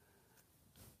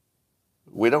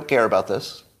 we don't care about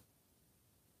this.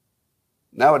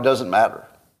 Now it doesn't matter.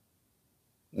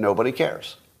 Nobody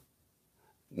cares.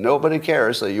 Nobody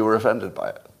cares that you were offended by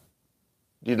it.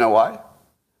 Do you know why?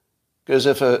 Because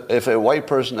if a white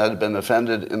person had been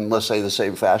offended in, let's say, the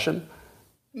same fashion,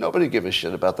 nobody give a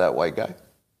shit about that white guy.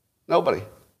 Nobody.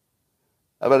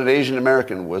 How about an Asian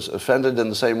American was offended in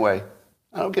the same way?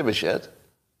 I don't give a shit.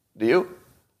 Do you?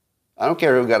 I don't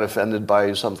care who got offended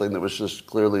by something that was just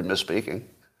clearly misspeaking.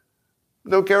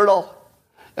 Don't care at all.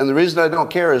 And the reason I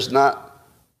don't care is not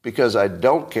because I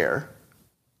don't care.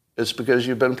 It's because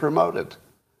you've been promoted.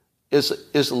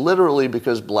 It's literally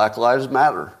because Black Lives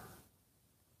Matter.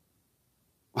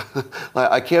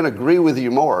 I can't agree with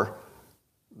you more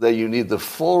that you need the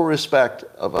full respect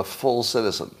of a full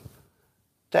citizen.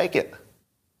 Take it.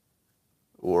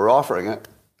 We're offering it.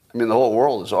 I mean, the whole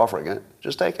world is offering it.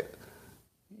 Just take it.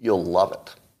 You'll love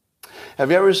it.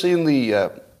 Have you ever seen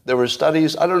there were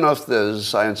studies, I don't know if the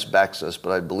science backs this,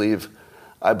 but I believe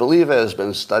it has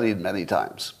been studied many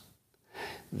times,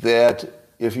 that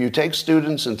if you take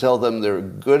students and tell them they're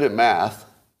good at math,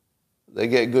 they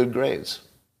get good grades.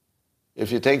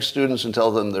 If you take students and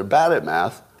tell them they're bad at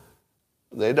math,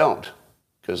 they don't,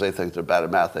 because they think they're bad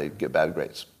at math, they get bad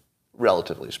grades,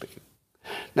 relatively speaking.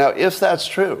 Now, if that's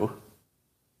true,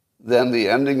 then the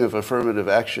ending of affirmative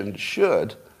action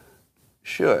should,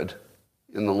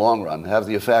 in the long run, have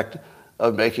the effect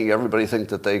of making everybody think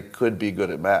that they could be good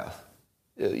at math.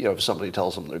 You know, if somebody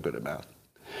tells them they're good at math.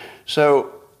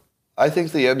 So I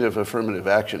think the end of affirmative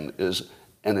action is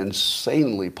an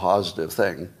insanely positive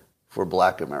thing for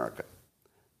Black America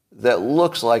that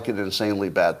looks like an insanely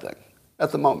bad thing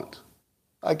at the moment.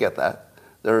 I get that.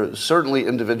 There are certainly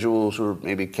individuals who are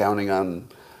maybe counting on,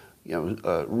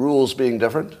 rules being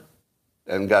different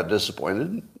and got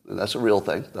disappointed. And that's a real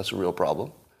thing. That's a real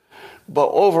problem. But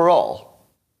overall,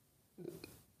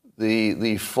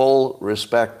 the full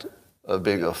respect of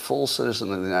being a full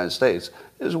citizen of the United States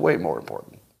is way more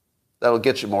important. That'll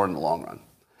get you more in the long run.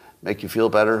 Make you feel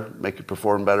better, make you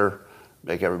perform better,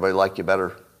 make everybody like you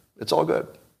better. It's all good.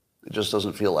 It just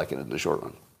doesn't feel like it in the short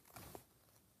run.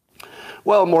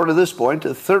 Well, more to this point,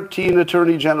 13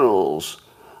 attorney generals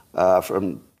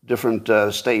from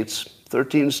different states,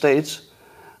 13 states,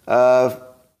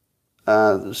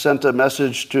 sent a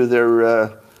message to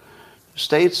their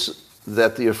states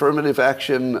that the affirmative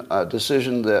action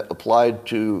decision that applied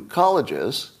to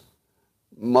colleges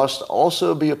must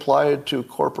also be applied to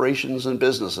corporations and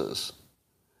businesses.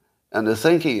 And the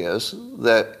thinking is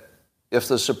that if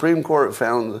the Supreme Court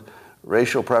found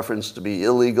racial preference to be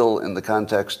illegal in the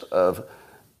context of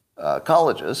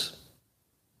colleges,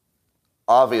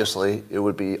 obviously it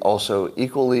would be also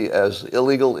equally as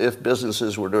illegal if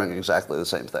businesses were doing exactly the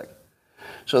same thing.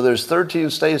 So there's 13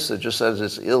 states that just says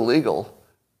it's illegal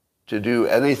to do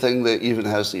anything that even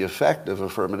has the effect of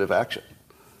affirmative action.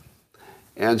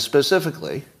 And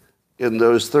specifically, in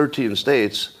those 13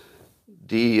 states,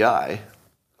 DEI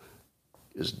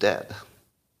is dead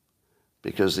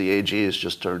because the AG has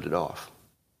just turned it off.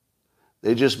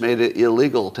 They just made it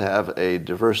illegal to have a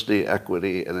diversity,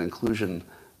 equity, and inclusion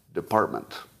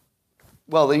department.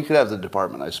 Well, you could have the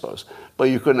department, I suppose, but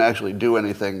you couldn't actually do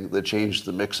anything that changed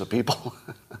the mix of people.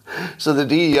 So the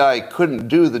DEI couldn't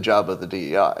do the job of the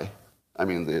DEI. I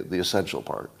mean, the essential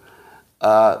part.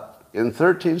 In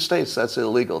 13 states, that's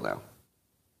illegal now.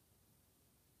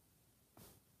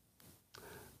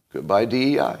 Goodbye,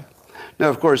 DEI. Now,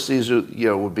 of course, these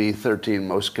would be 13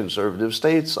 most conservative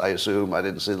states, I assume. I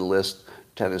didn't see the list.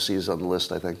 Tennessee's on the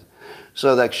list, I think.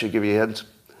 So that should give you a hint.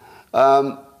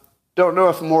 Don't know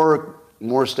if more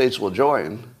more states will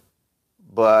join,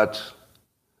 but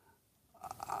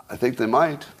I think they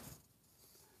might.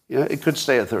 Yeah, it could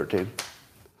stay at 13.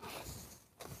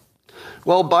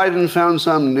 Well, Biden found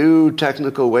some new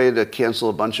technical way to cancel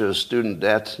a bunch of student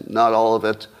debt. Not all of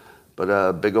it, but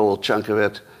a big old chunk of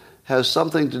it. Has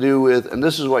something to do with, and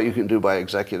this is what you can do by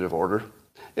executive order.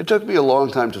 It took me a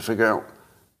long time to figure out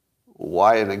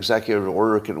why an executive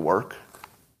order can work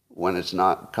when it's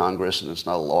not Congress and it's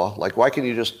not a law. Like, why can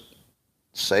you just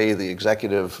say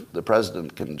the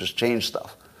president can just change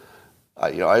stuff?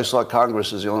 I just thought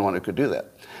Congress is the only one who could do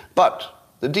that. But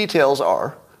the details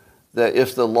are that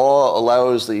if the law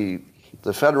allows the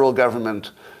federal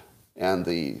government and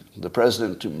the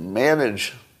president to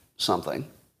manage something,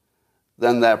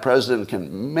 then that president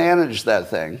can manage that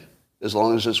thing as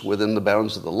long as it's within the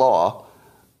bounds of the law,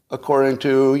 according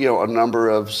to a number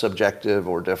of subjective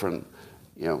or different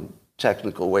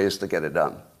technical ways to get it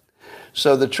done.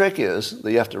 So the trick is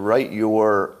that you have to write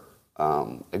your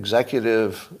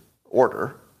executive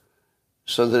order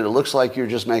so that it looks like you're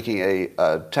just making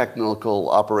a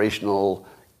technical, operational,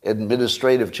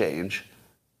 administrative change,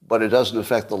 but it doesn't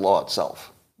affect the law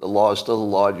itself. The law is still the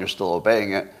law and you're still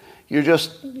obeying it. You're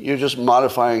just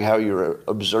modifying how you're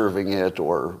observing it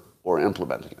or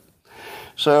implementing it.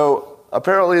 So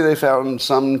apparently they found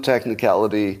some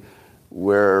technicality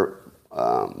where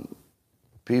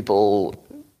people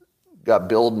got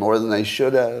billed more than they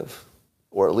should have,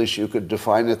 or at least you could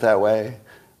define it that way,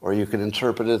 or you could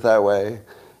interpret it that way.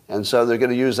 And so they're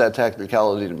going to use that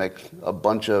technicality to make a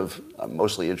bunch of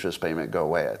mostly interest payment go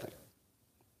away, I think.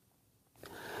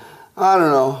 I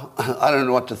don't know. I don't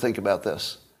know what to think about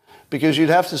this. Because you'd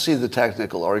have to see the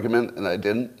technical argument, and I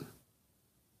didn't.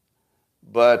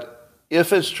 But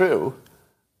if it's true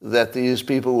that these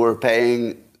people were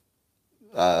paying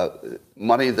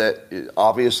money that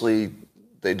obviously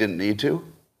they didn't need to,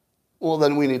 well,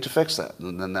 then we need to fix that.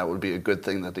 And then that would be a good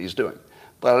thing that he's doing.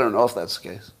 But I don't know if that's the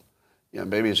case.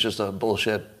 Maybe it's just a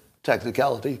bullshit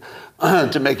technicality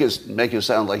to make it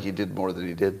sound like he did more than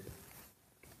he did.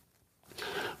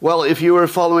 Well, if you were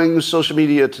following social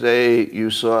media today,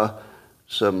 you saw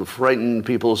some frightened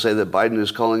people say that Biden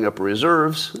is calling up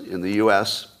reserves in the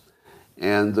U.S.,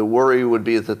 and the worry would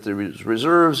be that the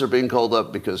reserves are being called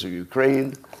up because of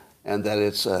Ukraine, and that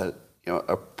it's a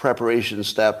preparation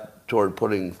step toward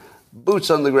putting boots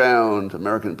on the ground,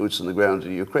 American boots on the ground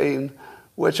in Ukraine,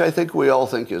 which I think we all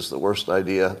think is the worst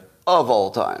idea of all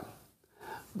time.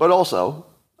 But also,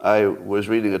 I was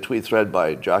reading a tweet thread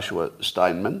by Joshua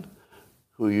Steinman,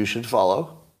 who you should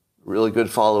follow. Really good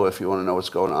follow if you want to know what's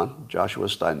going on, Joshua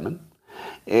Steinman.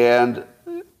 And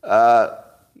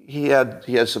he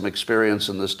had some experience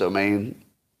in this domain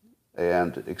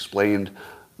and explained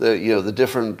the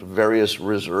different various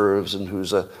reserves and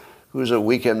who's a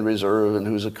weekend reserve and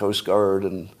who's a Coast Guard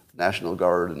and National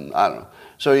Guard and I don't know.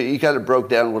 So he kind of broke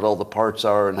down what all the parts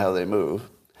are and how they move.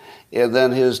 And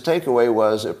then his takeaway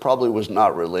was it probably was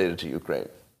not related to Ukraine.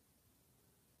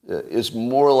 It's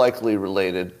more likely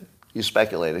related, he's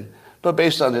speculating, but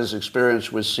based on his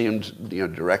experience, which seemed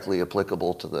directly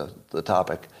applicable to the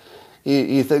topic,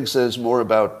 he thinks that it's more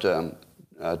about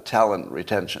talent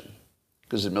retention,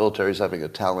 because the military is having a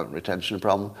talent retention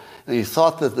problem. And he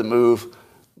thought that the move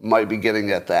might be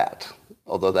getting at that,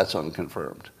 although that's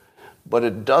unconfirmed. But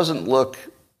it doesn't look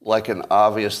like an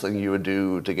obvious thing you would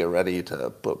do to get ready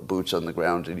to put boots on the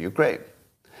ground in Ukraine.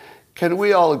 Can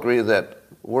we all agree that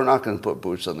we're not going to put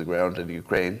boots on the ground in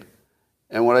Ukraine?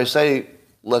 And when I say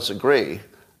let's agree,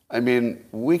 I mean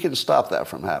we can stop that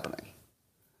from happening,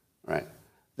 right?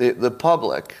 The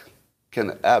public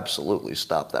can absolutely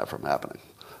stop that from happening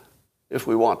if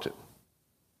we want to.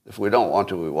 If we don't want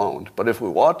to, we won't. But if we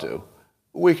want to,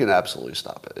 we can absolutely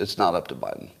stop it. It's not up to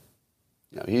Biden.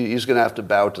 He's going to have to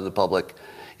bow to the public.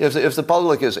 If the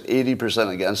public is 80%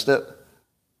 against it,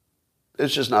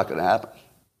 it's just not going to happen.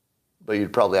 But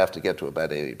you'd probably have to get to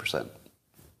about 80%.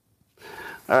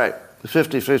 All right, the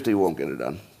 50-50 won't get it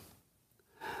done.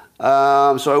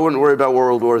 So I wouldn't worry about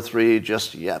World War III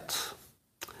just yet.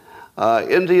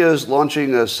 India is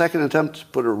launching a second attempt to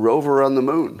put a rover on the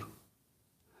moon.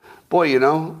 Boy,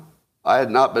 I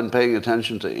had not been paying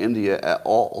attention to India at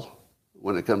all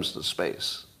when it comes to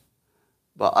space.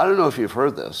 But I don't know if you've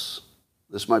heard this.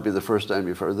 This might be the first time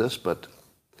you've heard this, but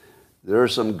there are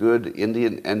some good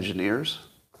Indian engineers.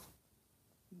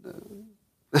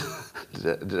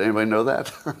 Did anybody know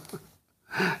that?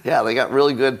 Yeah, they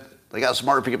got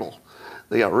smart people.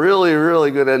 They got really,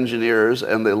 really good engineers,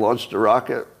 and they launched a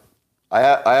rocket.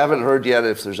 I haven't heard yet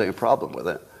if there's any problem with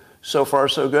it. So far,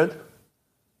 so good.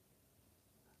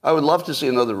 I would love to see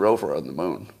another rover on the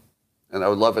moon, and I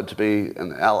would love it to be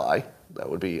an ally, That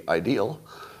would be ideal.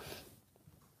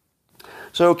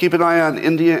 So keep an eye on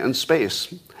India and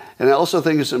space. And I also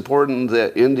think it's important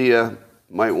that India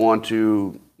might want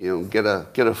to, get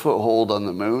a foothold on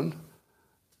the moon,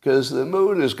 because the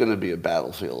moon is going to be a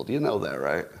battlefield. You know that,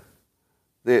 right?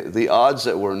 The odds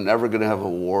that we're never going to have a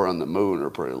war on the moon are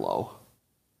pretty low,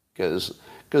 because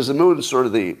the moon is sort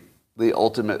of the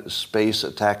ultimate space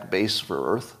attack base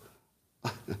for Earth.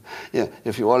 Yeah,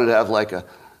 if you wanted to have like a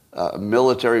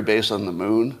military base on the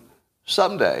moon,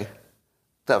 someday,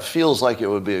 that feels like it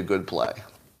would be a good play.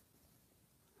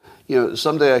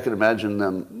 Someday I could imagine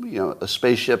them, a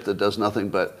spaceship that does nothing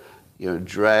but,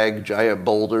 drag giant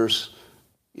boulders,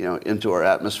 into our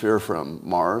atmosphere from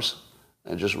Mars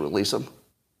and just release them.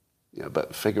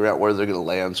 But figure out where they're going to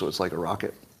land so it's like a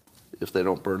rocket if they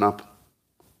don't burn up.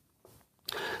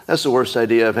 That's the worst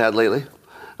idea I've had lately.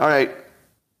 All right.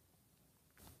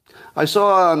 I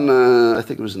saw on, I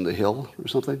think it was in The Hill or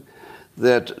something,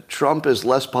 that Trump is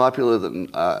less popular than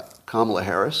Kamala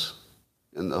Harris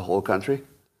in the whole country.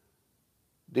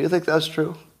 Do you think that's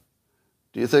true?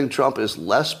 Do you think Trump is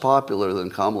less popular than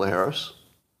Kamala Harris?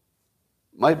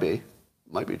 Might be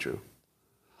true.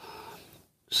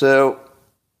 So,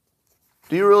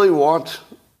 do you really want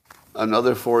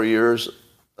another 4 years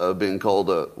of being called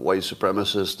a white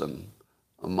supremacist and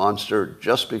a monster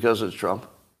just because it's Trump?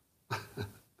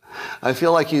 I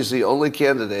feel like he's the only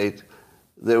candidate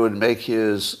that would make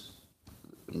his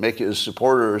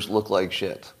supporters look like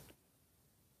shit.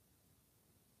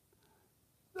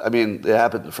 I mean, it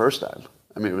happened the first time.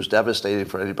 I mean, it was devastating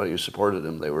for anybody who supported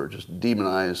him. They were just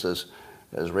demonized as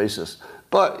racist.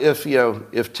 But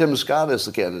if Tim Scott is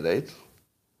the candidate,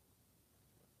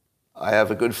 I have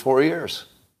a good 4 years.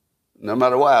 No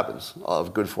matter what happens, I'll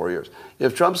have a good 4 years.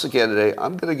 If Trump's the candidate,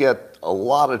 I'm going to get a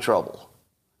lot of trouble.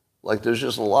 Like, there's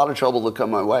just a lot of trouble to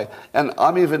come my way. And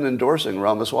I'm even endorsing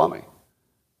Ramaswamy.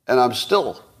 And I'm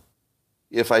still,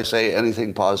 if I say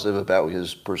anything positive about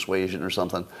his persuasion or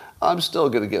something, I'm still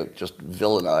going to get just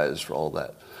villainized for all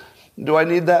that. Do I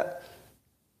need that?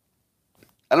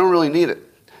 I don't really need it.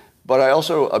 But I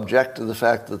also object to the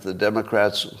fact that the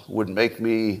Democrats would make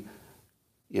me,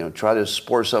 try to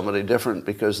support somebody different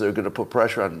because they're going to put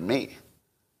pressure on me.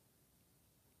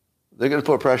 They're going to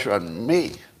put pressure on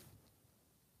me.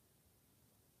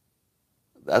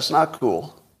 That's not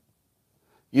cool.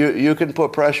 You can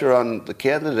put pressure on the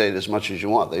candidate as much as you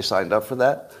want. They signed up for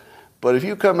that. But if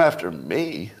you come after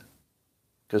me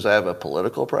because I have a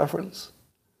political preference,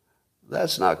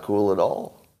 that's not cool at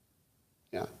all.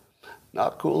 Yeah,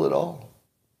 not cool at all.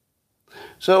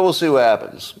 So we'll see what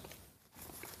happens.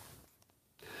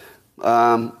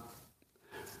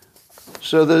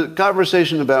 So the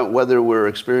conversation about whether we're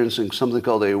experiencing something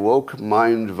called a woke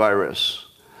mind virus.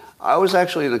 I was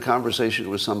actually in a conversation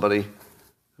with somebody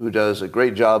who does a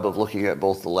great job of looking at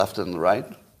both the left and the right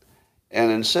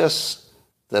and insists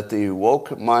that the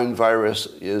woke mind virus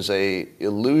is an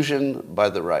illusion by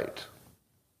the right,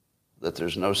 that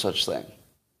there's no such thing.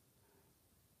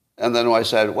 And then I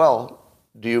said, well,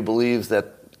 do you believe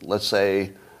that, let's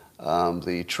say,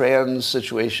 the trans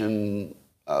situation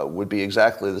would be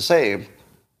exactly the same,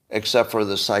 except for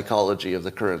the psychology of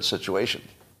the current situation?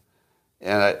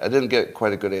 And I didn't get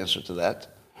quite a good answer to that.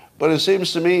 But it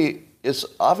seems to me it's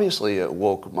obviously a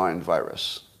woke mind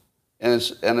virus. And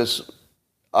it's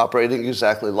operating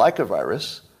exactly like a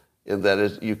virus in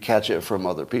that you catch it from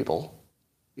other people.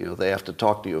 They have to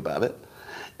talk to you about it.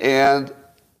 And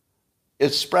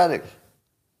it's spreading.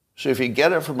 So if you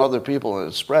get it from other people and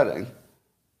it's spreading,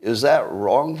 is that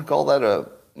wrong to call that a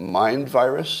mind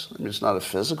virus? I mean, it's not a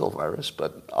physical virus,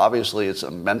 but obviously it's a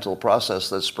mental process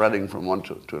that's spreading from one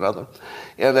to another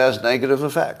and has negative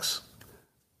effects.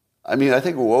 I mean, I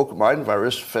think a woke mind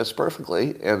virus fits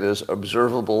perfectly and is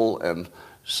observable and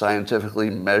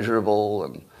scientifically measurable,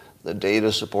 and the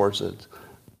data supports it.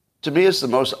 To me, it's the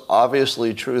most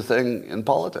obviously true thing in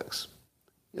politics.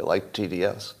 Like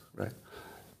TDS, right?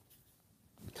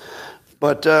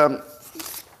 But,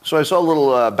 so I saw a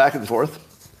little back and forth.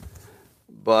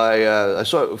 I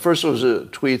saw, first it was a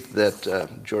tweet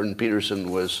that Jordan Peterson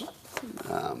was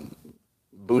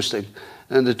boosting.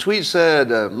 And the tweet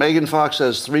said, Megan Fox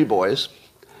has 3 boys.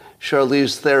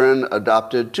 Charlize Theron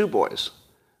adopted 2 boys.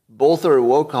 Both are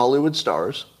woke Hollywood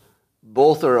stars.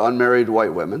 Both are unmarried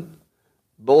white women.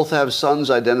 Both have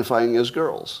sons identifying as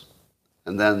girls.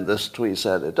 And then this tweet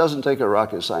said, it doesn't take a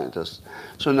rocket scientist.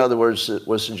 So in other words, it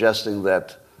was suggesting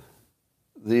that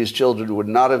these children would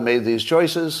not have made these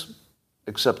choices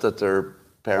except that their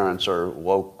parents are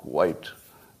woke white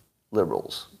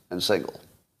liberals and single.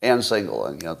 And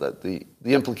that the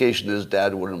implication is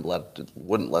dad wouldn't let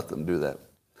them do that.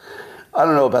 I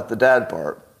don't know about the dad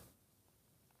part,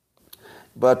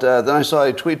 But then I saw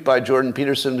a tweet by Jordan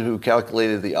Peterson who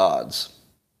calculated the odds.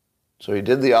 So he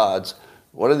did the odds.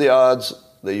 What are the odds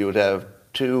that you would have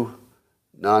two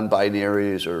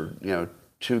non-binaries or,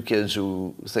 two kids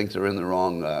who think they're in the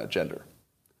wrong gender?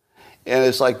 And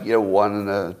it's like, 1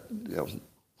 in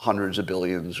hundreds of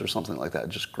billions or something like that,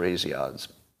 just crazy odds.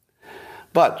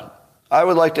 But I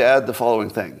would like to add the following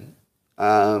thing.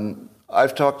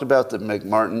 I've talked about the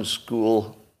McMartin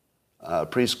School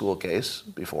preschool case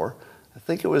before. I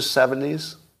think it was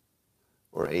 70s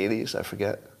or 80s, I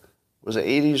forget. Was it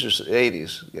 80s or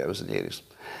 80s? Yeah, it was in the 80s.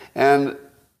 And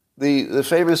the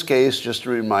famous case, just to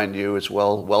remind you, it's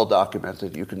well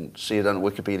documented, you can see it on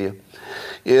Wikipedia,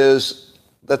 is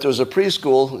that there was a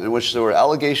preschool in which there were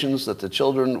allegations that the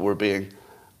children were being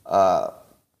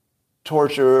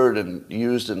tortured and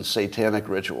used in satanic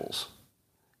rituals,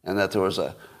 and that there was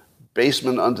a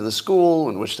basement under the school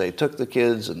in which they took the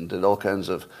kids and did all kinds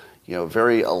of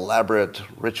very elaborate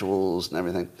rituals and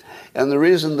everything. And the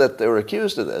reason that they were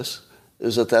accused of this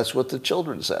is that that's what the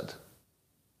children said.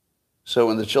 So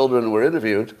when the children were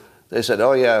interviewed, they said,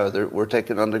 oh yeah, we're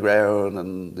taken underground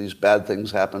and these bad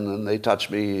things happen and they touch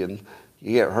me and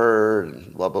you get hurt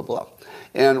and blah, blah, blah.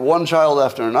 And one child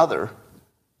after another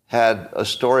had a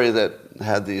story that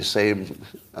had these same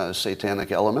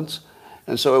satanic elements.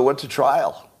 And so it went to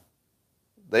trial.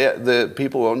 The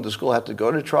people who owned the school had to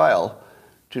go to trial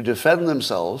to defend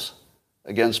themselves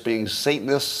against being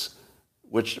Satanists,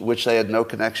 which they had no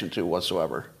connection to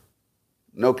whatsoever.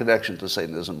 No connection to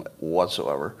Satanism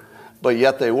whatsoever. But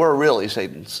yet they were really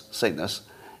Satanists,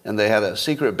 and they had a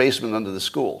secret basement under the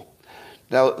school.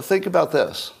 Now, think about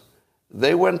this.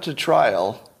 They went to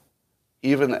trial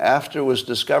even after it was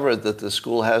discovered that the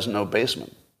school has no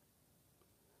basement.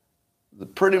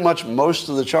 Pretty much most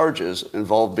of the charges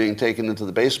involved being taken into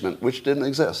the basement, which didn't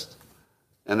exist.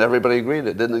 And everybody agreed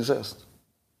it didn't exist.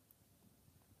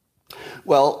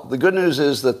 Well, the good news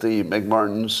is that the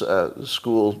McMartin's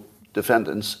school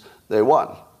defendants, they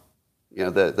won.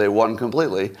 They won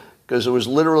completely because there was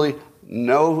literally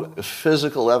no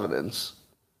physical evidence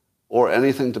or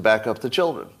anything to back up the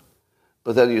children.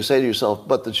 But then you say to yourself,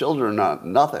 but the children are not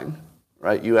nothing,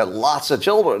 right? You had lots of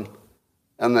children,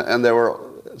 and they were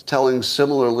telling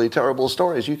similarly terrible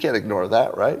stories. You can't ignore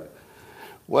that, right?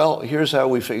 Well, here's how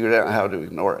we figured out how to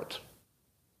ignore it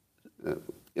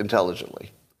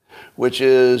intelligently, which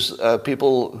is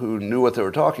people who knew what they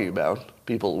were talking about,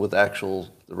 people with the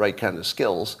right kind of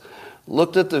skills,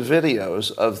 looked at the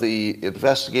videos of the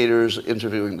investigators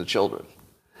interviewing the children.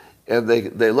 And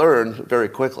they learned very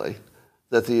quickly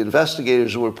that the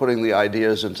investigators were putting the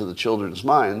ideas into the children's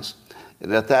minds.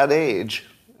 And at that age,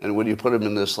 and when you put them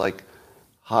in this like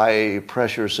high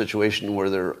pressure situation where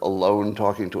they're alone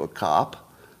talking to a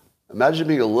cop, imagine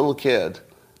being a little kid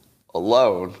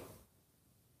alone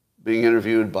being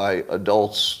interviewed by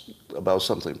adults about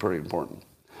something pretty important.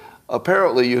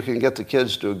 Apparently, you can get the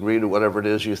kids to agree to whatever it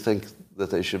is you think that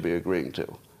they should be agreeing to.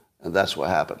 And that's what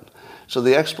happened. So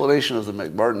the explanation of the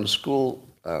McMartin school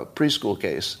preschool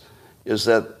case is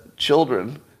that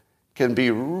children can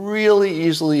be really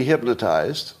easily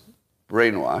hypnotized,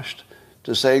 brainwashed,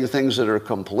 to saying things that are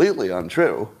completely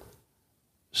untrue,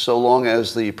 so long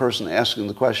as the person asking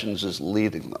the questions is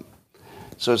leading them.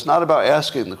 So it's not about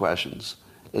asking the questions,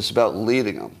 it's about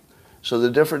leading them. So the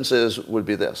difference would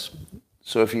be this.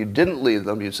 So if you didn't lead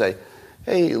them, you'd say,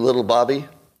 hey, little Bobby,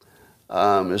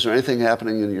 is there anything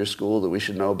happening in your school that we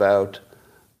should know about?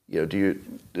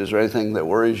 Is there anything that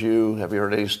worries you? Have you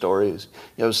heard any stories?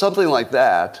 Something like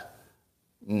that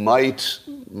might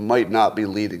not be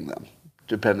leading them,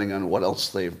 depending on what else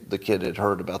the kid had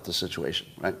heard about the situation,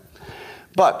 right?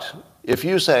 But if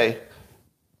you say,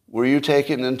 were you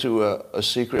taken into a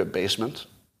secret basement?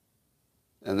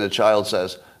 And the child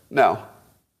says, no.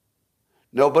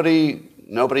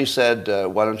 Nobody said,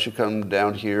 why don't you come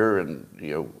down here and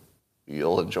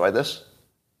you'll enjoy this?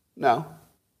 No.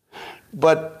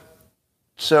 But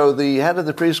so the head of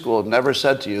the preschool never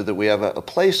said to you that we have a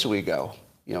place we go,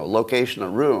 a location, a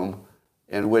room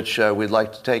in which we'd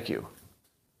like to take you.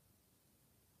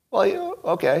 Well,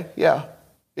 okay, yeah.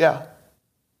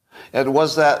 And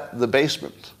was that the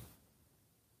basement?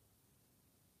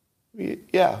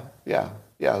 Yeah,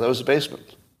 that was the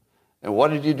basement. And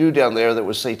what did you do down there that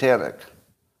was satanic?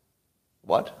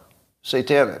 What?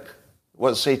 Satanic.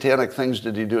 What satanic things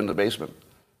did you do in the basement?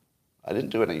 I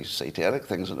didn't do any satanic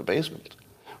things in the basement.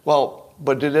 Well,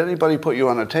 but did anybody put you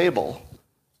on a table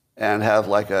and have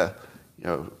like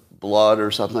blood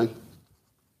or something?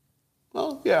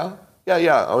 Well, yeah,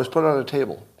 I was put on a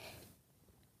table.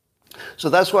 So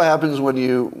that's what happens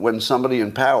when somebody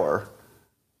in power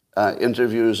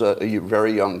interviews a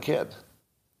very young kid.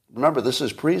 Remember, this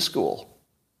is preschool.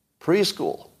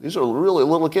 Preschool. These are really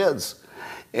little kids.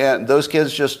 And those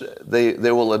kids they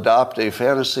will adopt a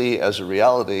fantasy as a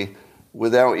reality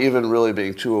without even really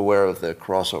being too aware of the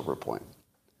crossover point.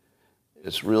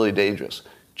 It's really dangerous.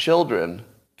 Children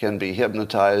can be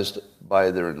hypnotized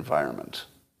by their environment.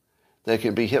 They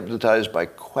can be hypnotized by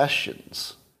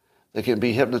questions. They can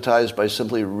be hypnotized by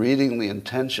simply reading the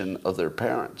intention of their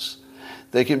parents.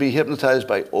 They can be hypnotized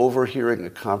by overhearing a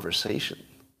conversation.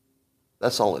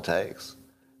 That's all it takes.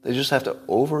 They just have to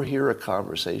overhear a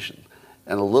conversation,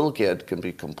 and a little kid can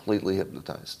be completely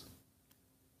hypnotized.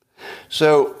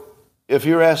 So if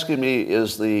you're asking me,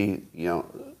 is the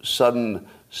sudden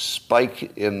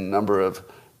spike in number of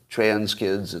trans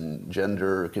kids and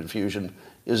gender confusion,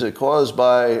 is it caused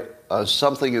by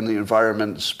something in the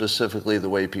environment, specifically the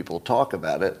way people talk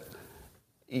about it?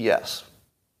 Yes.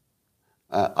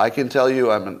 I can tell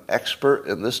you I'm an expert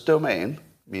in this domain,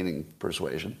 meaning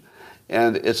persuasion,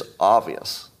 and it's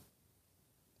obvious,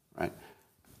 right?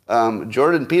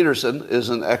 Jordan Peterson is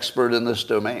an expert in this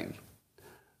domain.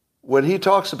 When he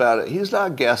talks about it, he's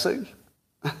not guessing.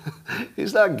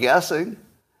 He's not guessing.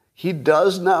 He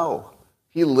does know.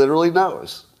 He literally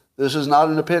knows. This is not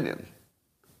an opinion.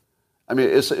 I mean,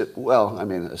 I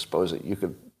suppose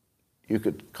you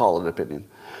could call it an opinion,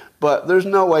 but there's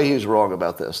no way he's wrong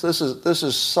about this. This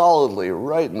is solidly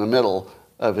right in the middle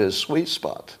of his sweet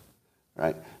spot,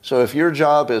 right? So if your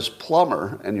job is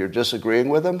plumber and you're disagreeing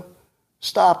with him,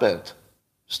 stop it.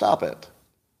 Stop it.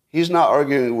 He's not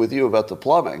arguing with you about the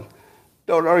plumbing.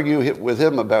 Don't argue with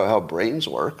him about how brains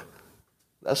work.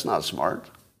 That's not smart.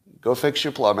 Go fix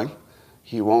your plumbing.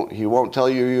 He won't tell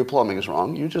you your plumbing is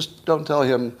wrong. You just don't tell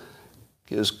him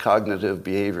his cognitive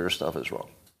behavior stuff is wrong.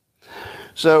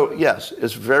 So yes,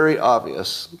 it's very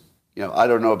obvious. I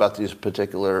don't know about these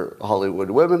particular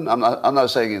Hollywood women. I'm not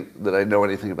saying that I know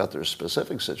anything about their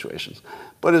specific situations,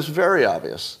 but it's very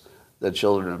obvious that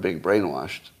children are being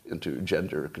brainwashed into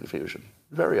gender confusion.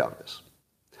 Very obvious.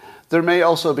 There may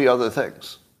also be other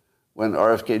things. When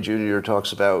RFK Jr.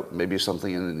 talks about maybe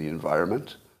something in the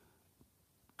environment,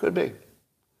 could be.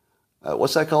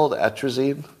 What's that called?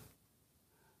 Atrazine?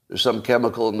 There's some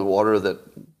chemical in the water that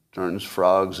turns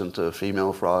frogs into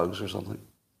female frogs or something.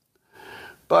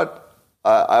 But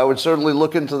I would certainly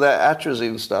look into that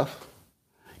atrazine stuff.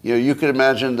 You could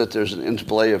imagine that there's an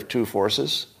interplay of two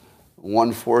forces.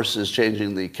 One force is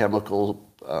changing the chemical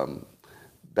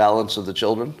balance of the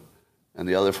children, and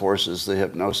the other force is the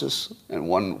hypnosis, and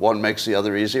one makes the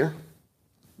other easier.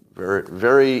 Very,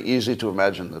 very easy to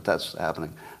imagine that that's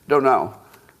happening. Don't know,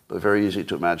 but very easy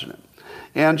to imagine it.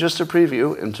 And just a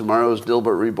preview, in tomorrow's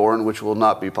Dilbert Reborn, which will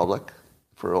not be public,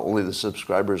 for only the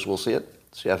subscribers will see it.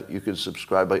 So you can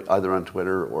subscribe either on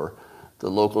Twitter or the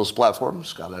Locals platform,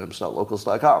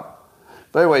 scottadams.locals.com.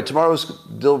 But anyway, tomorrow's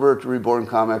Dilbert Reborn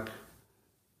comic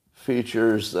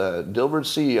features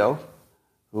Dilbert's CEO,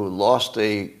 who lost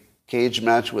a cage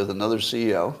match with another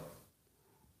CEO,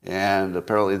 and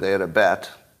apparently they had a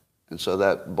bet, and so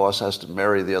that boss has to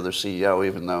marry the other CEO,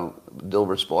 even though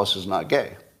Dilbert's boss is not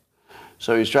gay.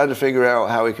 So he's trying to figure out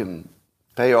how he can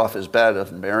pay off his bet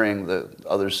of marrying the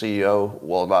other CEO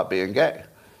while not being gay.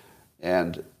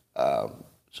 And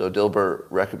so Dilbert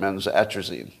recommends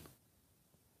atrazine.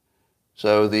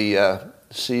 So the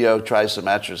CEO tries some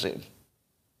atrazine.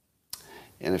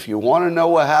 And if you want to know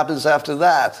what happens after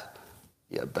that,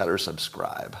 you better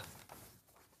subscribe.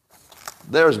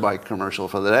 There's my commercial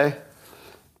for the day.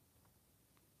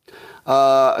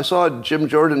 I saw Jim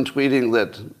Jordan tweeting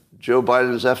that Joe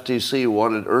Biden's FTC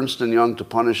wanted Ernst & Young to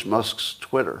punish Musk's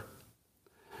Twitter.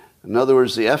 In other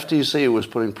words, the FTC was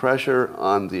putting pressure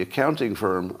on the accounting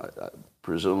firm,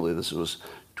 presumably this was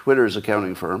Twitter's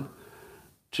accounting firm,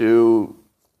 to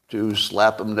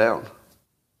slap them down,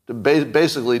 to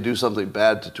basically do something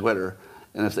bad to Twitter.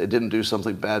 And if they didn't do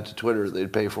something bad to Twitter,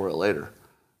 they'd pay for it later.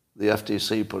 The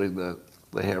FTC putting the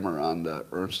hammer on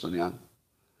Ernst & Young.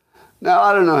 Now,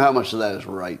 I don't know how much of that is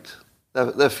right.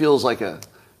 That feels like a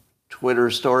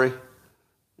Twitter story,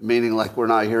 meaning like we're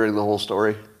not hearing the whole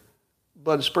story.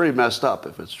 But it's pretty messed up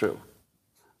if it's true.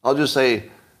 I'll just say,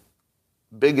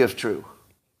 big if true.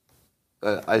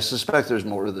 I suspect there's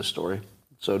more to this story,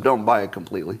 so don't buy it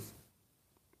completely.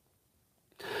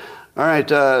 All right,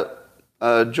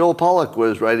 Joel Pollack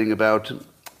was writing about,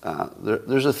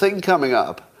 there's a thing coming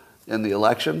up in the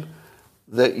election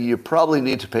that you probably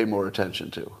need to pay more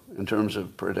attention to in terms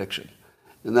of prediction.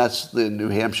 And that's the New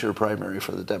Hampshire primary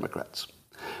for the Democrats.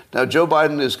 Now, Joe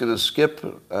Biden is going to skip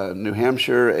New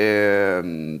Hampshire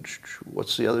and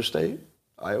what's the other state?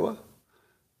 Iowa?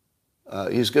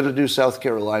 He's going to do South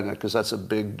Carolina because that's a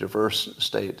big, diverse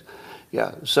state.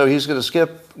 Yeah, so he's going to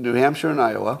skip New Hampshire and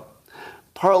Iowa,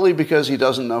 partly because he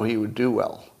doesn't know he would do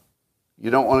well. You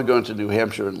don't want to go into New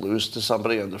Hampshire and lose to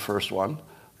somebody on the first one.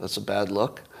 That's a bad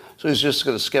look. So he's just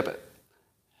going to skip it.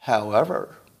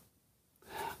 However,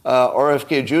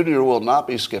 RFK Jr. will not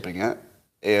be skipping it,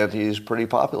 and he's pretty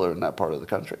popular in that part of the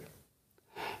country.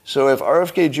 So if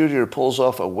RFK Jr. pulls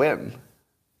off a win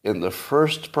in the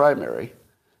first primary,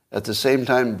 at the same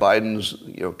time Biden's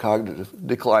cognitive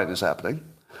decline is happening,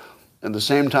 and the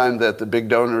same time that the big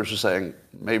donors are saying,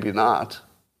 maybe not,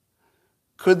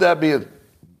 could that be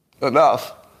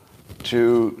enough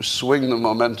to swing the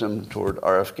momentum toward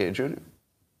RFK Jr.?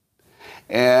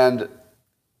 And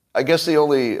I guess the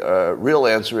only real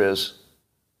answer is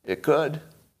it could.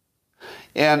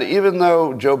 And even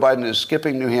though Joe Biden is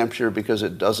skipping New Hampshire because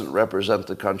it doesn't represent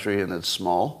the country and it's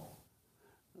small,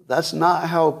 that's not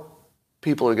how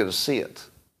people are going to see it.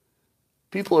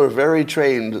 People are very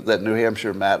trained that New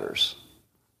Hampshire matters,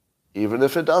 even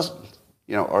if it doesn't.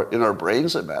 In our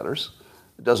brains it matters.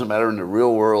 It doesn't matter in the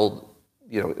real world,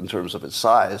 in terms of its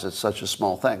size. It's such a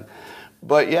small thing.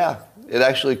 But yeah, it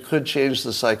actually could change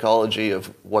the psychology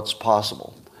of what's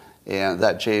possible. And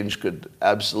that change could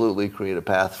absolutely create a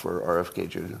path for RFK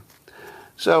Jr.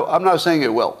 So I'm not saying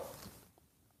it will.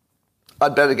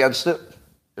 I'd bet against it.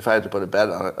 If I had to put a bet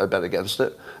on it, I'd bet against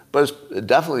it. But it's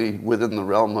definitely within the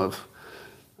realm of,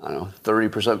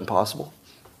 30% possible.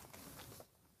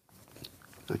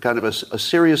 Kind of a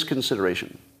serious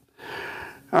consideration.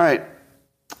 All right.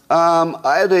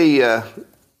 I had a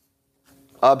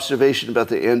observation about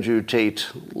the Andrew Tate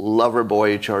lover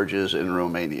boy charges in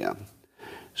Romania.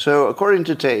 So according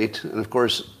to Tate, and of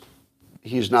course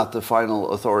he's not the final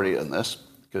authority on this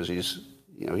because he's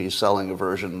selling a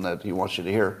version that he wants you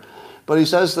to hear, but he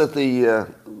says that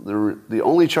the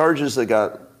only charges that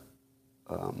got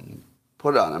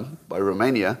put on him by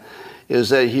Romania is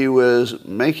that he was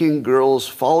making girls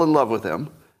fall in love with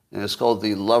him, and it's called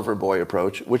the lover boy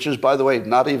approach, which is, by the way,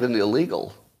 not even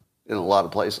illegal in a lot of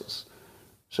places.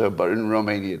 But in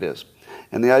Romania it is.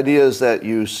 And the idea is that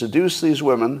you seduce these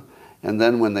women, and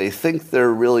then when they think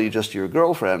they're really just your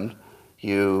girlfriend,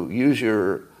 you use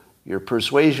your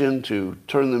persuasion to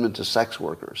turn them into sex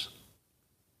workers.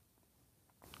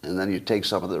 And then you take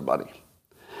some of their money.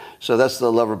 So that's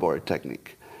the lover boy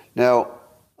technique. Now,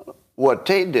 what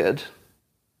Tate did,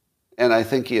 and I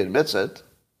think he admits it,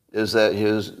 is that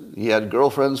he had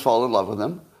girlfriends fall in love with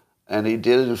him, and he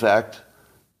did, in fact,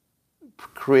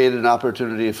 create an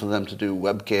opportunity for them to do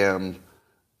webcam,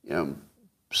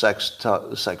 sex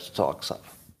talk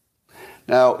stuff.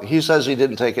 Now, he says he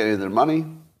didn't take any of their money.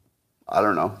 I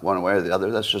don't know, one way or the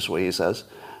other. That's just what he says.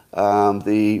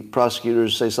 The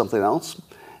prosecutors say something else.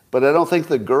 But I don't think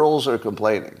the girls are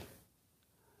complaining.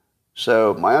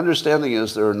 So my understanding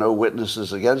is there are no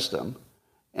witnesses against him,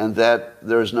 and that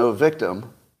there's no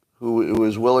victim who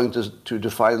is willing to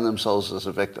define themselves as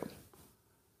a victim.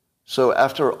 So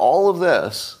after all of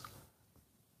this,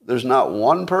 there's not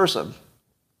one person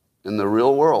in the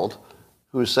real world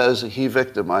who says he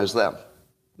victimized them.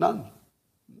 None.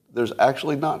 There's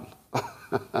actually none.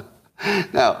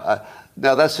 Now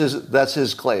that's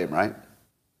his claim, right?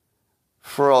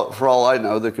 For all I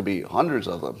know, there could be hundreds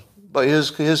of them. But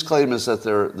his claim is that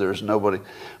there's nobody.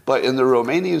 But in the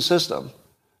Romanian system,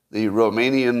 the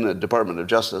Romanian Department of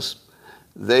Justice,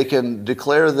 they can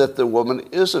declare that the woman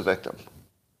is a victim,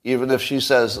 even if she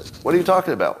says, "What are you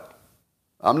talking about?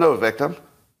 I'm no victim.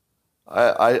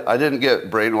 I didn't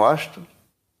get brainwashed.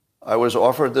 I was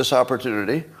offered this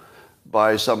opportunity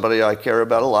by somebody I care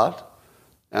about a lot,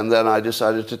 and then I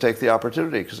decided to take the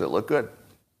opportunity because it looked good."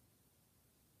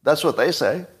 That's what they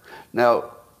say.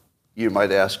 Now, you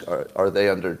might ask, are they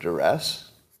under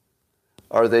duress?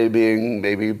 Are they being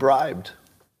maybe bribed?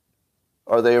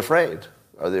 Are they afraid?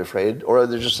 Are they afraid? Or are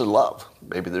they just in love?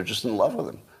 Maybe they're just in love with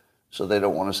him, so they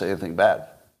don't want to say anything bad.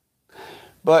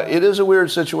 But it is a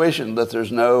weird situation that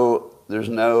there's no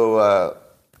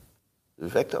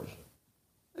victim.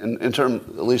 In terms,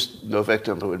 at least no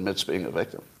victim who admits being a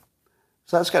victim.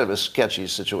 So that's kind of a sketchy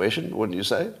situation, wouldn't you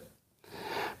say?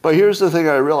 But here's the thing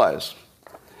I realized.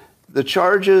 The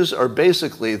charges are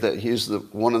basically that he's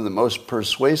one of the most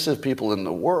persuasive people in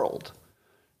the world,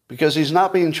 because he's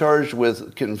not being charged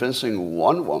with convincing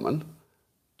one woman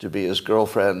to be his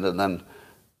girlfriend and then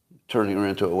turning her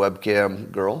into a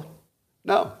webcam girl.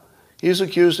 No, he's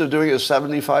accused of doing it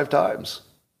 75 times.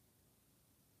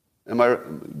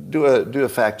 Do a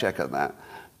fact check on that.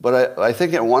 But I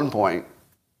think at one point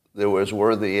there was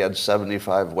word that he had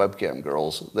 75 webcam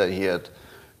girls that he had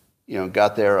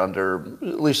got there under,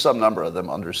 at least some number of them,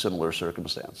 under similar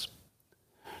circumstance.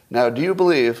 Now, do you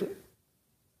believe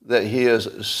that he is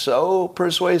so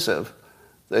persuasive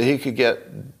that he could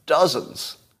get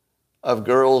dozens of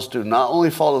girls to not only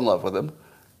fall in love with him,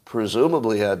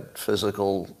 presumably had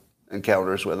physical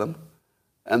encounters with him,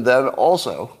 and then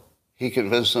also he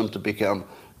convinced them to become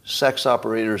sex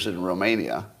operators in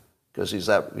Romania because he's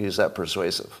that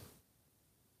persuasive.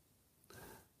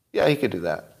 Yeah, he could do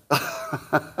that.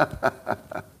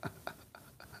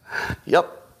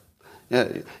 Yep. Yeah,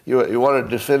 you want a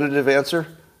definitive answer?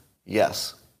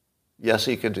 Yes. Yes,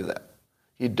 he could do that.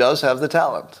 He does have the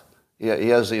talent. He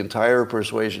has the entire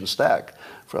persuasion stack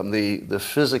from the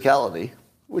physicality,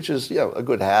 which is a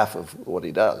good half of what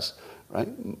he does, right?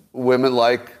 Women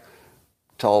like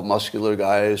tall, muscular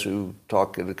guys who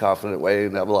talk in a confident way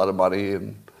and have a lot of money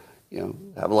and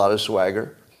have a lot of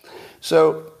swagger.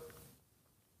 So,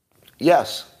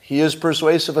 yes, he is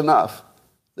persuasive enough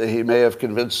that he may have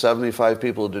convinced 75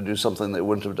 people to do something they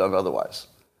wouldn't have done otherwise.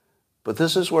 But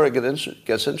this is where it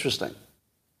gets interesting.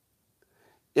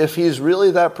 If he's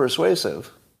really that persuasive,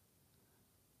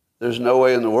 there's no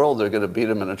way in the world they're going to beat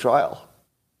him in a trial,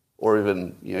 or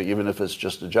even if it's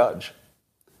just a judge.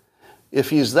 If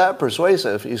he's that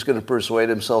persuasive, he's going to persuade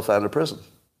himself out of prison.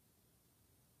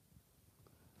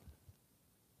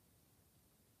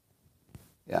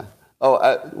 Yeah.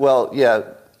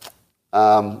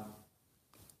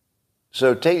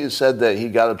 So Tate said that he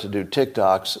got him to do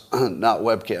TikToks, not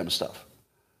webcam stuff.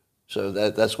 So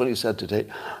that's what he said to Tate.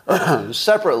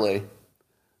 Separately,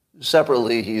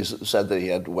 he's said that he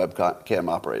had webcam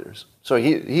operators. So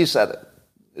he said it.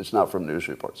 It's not from news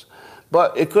reports.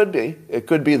 But it could be. It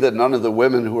could be that none of the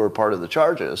women who were part of the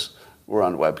charges were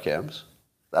on webcams.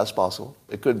 That's possible.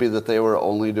 It could be that they were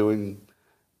only doing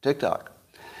TikTok.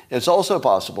 It's also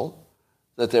possible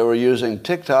that they were using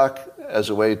TikTok as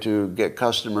a way to get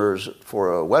customers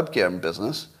for a webcam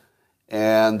business,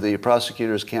 and the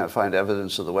prosecutors can't find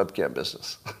evidence of the webcam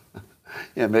business.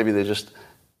 Maybe they just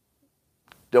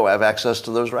don't have access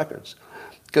to those records.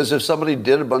 Because if somebody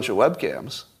did a bunch of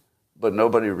webcams, but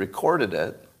nobody recorded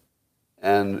it,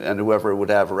 and whoever would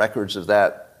have records of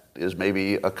that is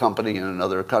maybe a company in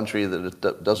another country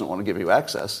that doesn't want to give you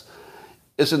access,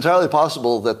 it's entirely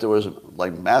possible that there was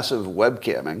like massive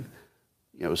webcamming,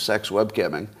 sex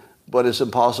webcamming, but it's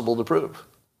impossible to prove.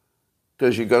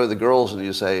 Because you go to the girls and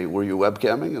you say, were you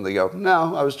webcamming? And they go,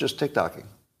 no, I was just TikToking.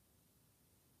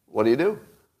 What do you do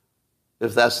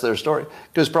if that's their story?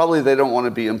 Because probably they don't want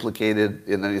to be implicated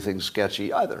in anything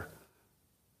sketchy either.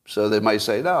 So they might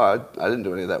say, no, I didn't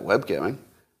do any of that webcamming.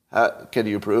 Can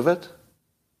you prove it?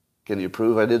 Can you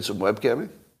prove I did some webcamming?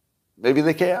 Maybe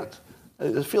they can't.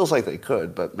 It feels like they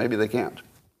could, but maybe they can't.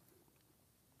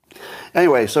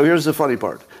 Anyway, so here's the funny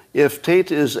part. If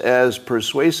Tate is as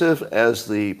persuasive as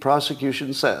the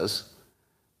prosecution says,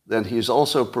 then he's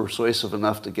also persuasive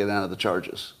enough to get out of the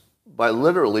charges by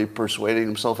literally persuading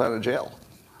himself out of jail.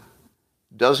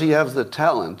 Does he have the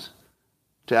talent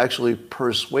to actually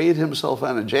persuade himself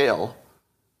out of jail,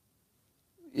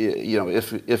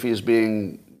 if he's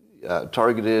being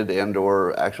targeted and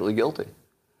or actually guilty?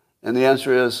 And the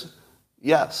answer is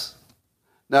yes.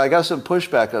 Now, I got some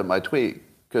pushback on my tweet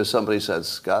because somebody said,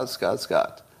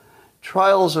 Scott,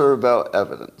 trials are about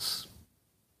evidence.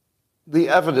 The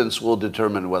evidence will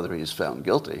determine whether he's found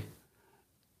guilty.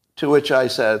 To which I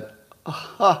said,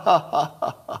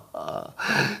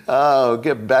 oh,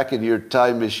 get back in your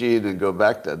time machine and go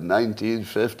back to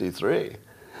 1953.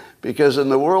 Because in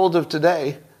the world of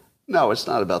today, no, it's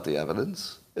not about the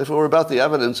evidence. If it were about the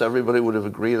evidence, everybody would have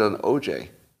agreed on OJ,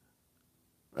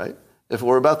 right? If it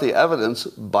were about the evidence,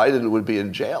 Biden would be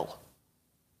in jail,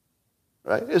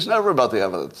 right? It's never about the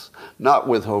evidence, not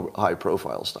with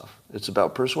high-profile stuff. It's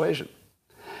about persuasion.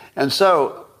 And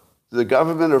so the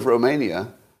government of Romania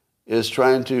is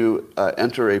trying to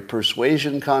enter a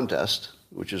persuasion contest,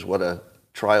 which is what a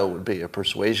trial would be, a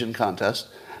persuasion contest,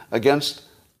 against,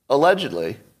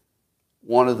 allegedly,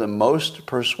 one of the most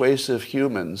persuasive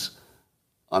humans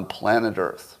on planet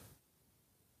Earth,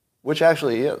 which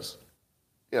actually he is.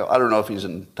 I don't know if he's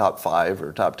in top 5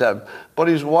 or top 10, but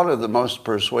he's one of the most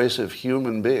persuasive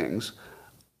human beings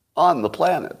on the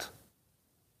planet,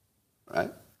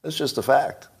 right? That's just a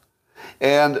fact.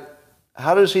 And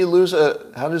how does he lose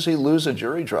a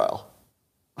jury trial?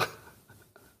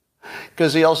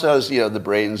 Because he also has, the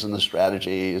brains and the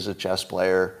strategy. He's a chess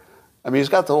player. I mean, he's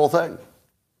got the whole thing.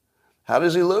 How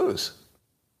does he lose?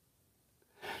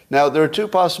 Now, there are two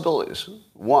possibilities.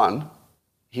 One,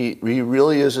 he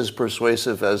really is as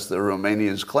persuasive as the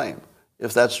Romanians claim.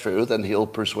 If that's true, then he'll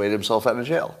persuade himself out of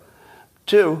jail.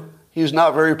 Two, he's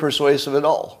not very persuasive at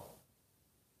all.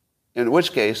 In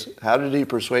which case, how did he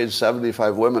persuade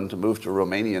 75 women to move to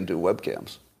Romania and do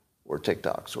webcams or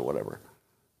TikToks or whatever?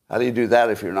 How do you do that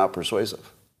if you're not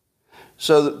persuasive?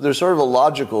 So there's sort of a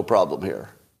logical problem here.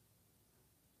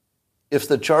 If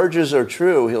the charges are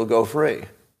true, he'll go free.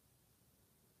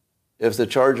 If the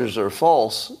charges are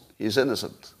false, he's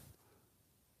innocent.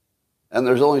 And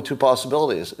there's only two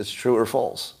possibilities. It's true or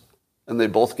false. And they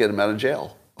both get him out of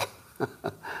jail.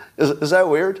 Is that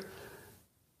weird?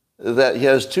 That he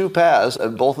has two paths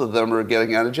and both of them are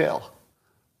getting out of jail.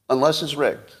 Unless it's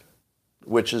rigged,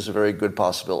 which is a very good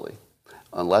possibility.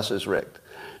 Unless it's rigged.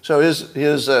 So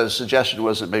his suggestion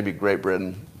was that maybe Great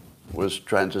Britain was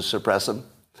trying to suppress him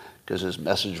because his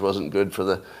message wasn't good for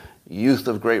the youth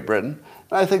of Great Britain.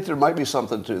 And I think there might be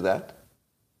something to that.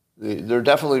 There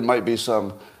definitely might be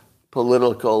some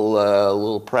political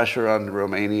little pressure on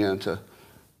Romania to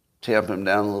tamp him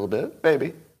down a little bit.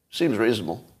 Maybe. Seems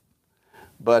reasonable.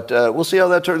 But we'll see how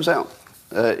that turns out.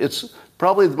 It's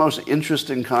probably the most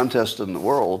interesting contest in the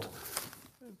world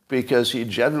because he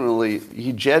genuinely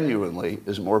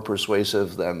is more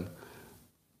persuasive than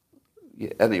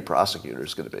any prosecutor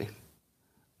is going to be.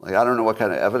 Like, I don't know what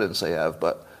kind of evidence they have,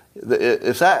 but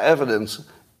if that evidence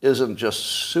isn't just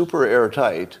super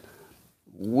airtight,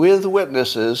 with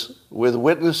witnesses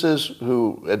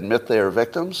who admit they are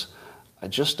victims, I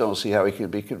just don't see how he can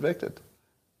be convicted.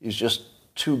 He's just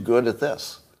too good at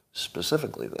this,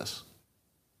 specifically this.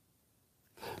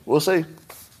 We'll see.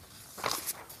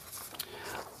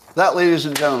 That, ladies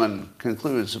and gentlemen,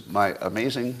 concludes my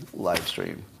amazing live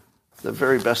stream. The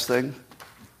very best thing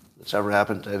that's ever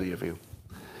happened to any of you.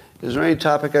 Is there any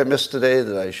topic I missed today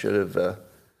that I should have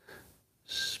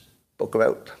spoke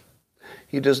about?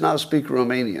 He does not speak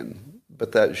Romanian,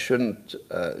 but that shouldn't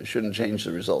change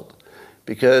the result,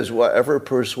 because whatever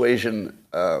persuasion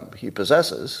he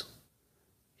possesses,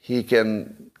 he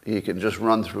can just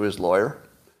run through his lawyer.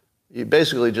 You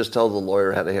basically just tell the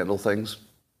lawyer how to handle things,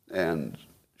 and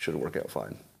should work out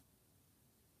fine.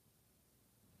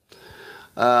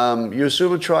 You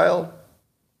assume a trial?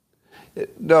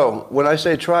 No, when I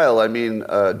say trial, I mean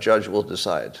a judge will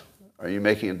decide. Are you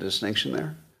making a distinction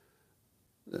there?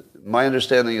 My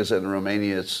understanding is that in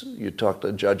Romania, you talk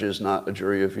to judges, not a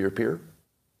jury of your peer,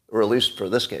 or at least for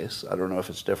this case. I don't know if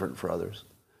it's different for others.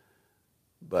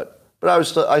 But I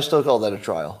still call that a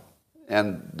trial,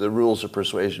 and the rules of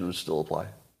persuasion would still apply.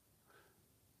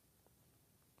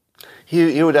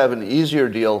 He would have an easier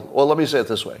deal. Well, let me say it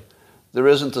this way. There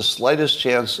isn't the slightest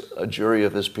chance a jury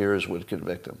of his peers would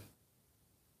convict him.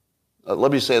 Let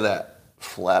me say that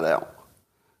flat out.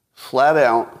 Flat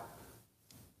out,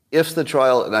 if the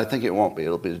trial, and I think it won't be,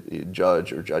 it'll be a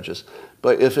judge or judges,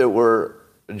 but if it were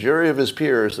a jury of his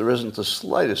peers, there isn't the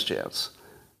slightest chance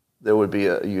there would be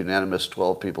a unanimous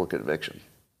 12-people conviction.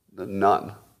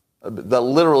 None. That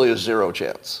literally is zero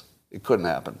chance. It couldn't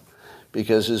happen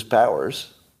because his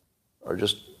powers are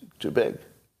just too big.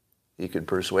 He could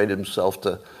persuade himself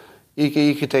to,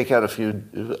 he could take out a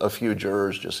few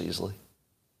jurors just easily.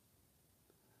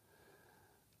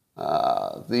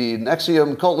 The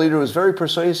Nexium cult leader was very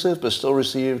persuasive, but still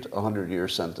received a 100-year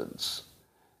sentence.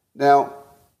 Now,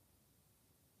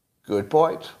 good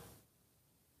point.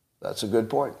 That's a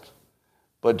good point.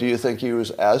 But do you think he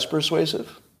was as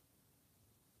persuasive?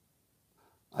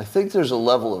 I think there's a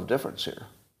level of difference here.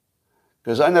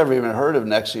 Because I never even heard of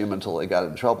Nexium until they got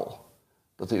in trouble.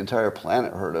 But the entire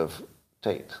planet heard of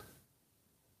Tate.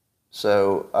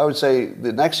 So I would say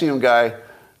the Nexium guy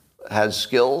had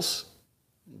skills,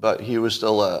 but he was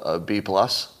still a B+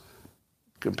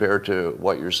 compared to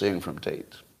what you're seeing from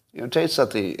Tate. You know, Tate's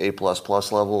at the A++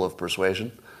 level of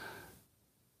persuasion.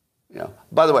 You know,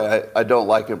 by the way, I don't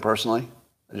like him personally.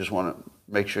 I just want to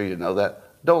make sure you know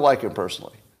that. Don't like him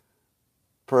personally.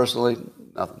 Personally,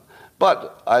 nothing.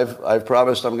 But I've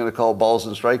promised I'm going to call balls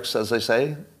and strikes, as they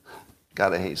say.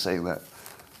 God, I hate saying that.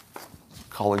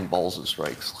 Calling balls and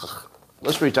strikes.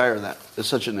 Let's retire that. It's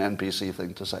such an NPC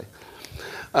thing to say.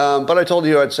 But I told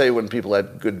you I'd say when people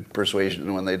had good persuasion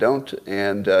and when they don't,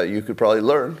 and you could probably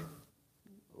learn.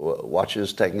 Watch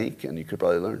his technique, and you could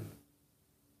probably learn.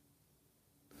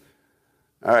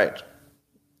 All right.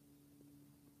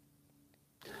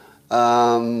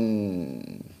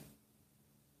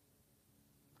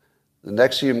 The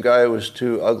Nexium guy was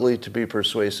too ugly to be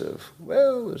persuasive.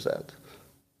 Well, there's that.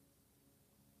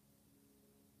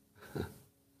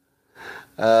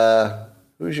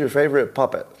 Who's your favorite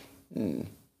puppet?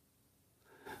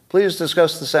 Please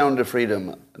discuss The Sound of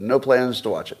Freedom. No plans to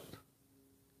watch it.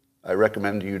 I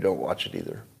recommend you don't watch it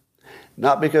either.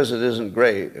 Not because it isn't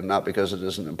great and not because it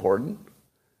isn't important.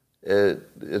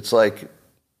 It's like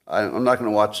I'm not going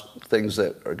to watch things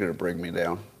that are going to bring me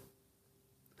down.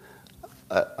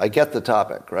 I get the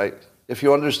topic, right? If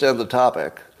you understand the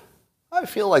topic, I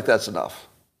feel like that's enough.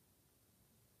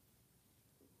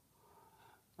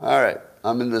 All right.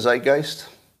 I'm in the zeitgeist.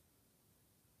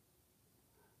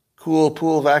 Cool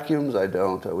pool vacuums? I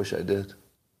don't. I wish I did.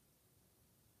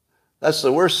 That's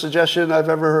the worst suggestion I've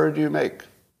ever heard you make.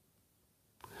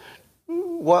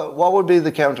 What would be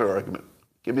the counter-argument?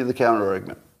 Give me the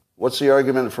counter-argument. What's the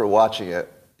argument for watching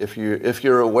it? If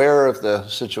you're aware of the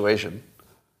situation,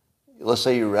 let's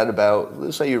say you read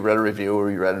a review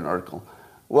or you read an article,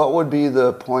 what would be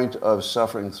the point of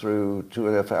suffering through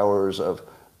 2.5 hours of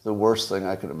the worst thing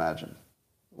I could imagine?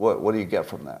 What do you get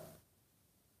from that?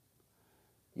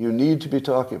 You need to be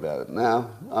talking about it. Now,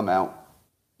 I'm out.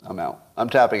 I'm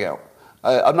tapping out.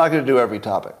 I'm not going to do every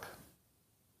topic.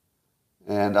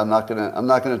 And I'm not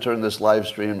going to turn this live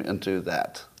stream into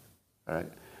that. All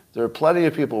right? There are plenty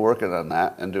of people working on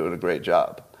that and doing a great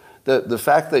job. The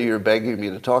fact that you're begging me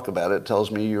to talk about it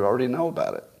tells me you already know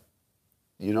about it.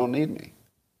 You don't need me.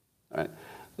 All right?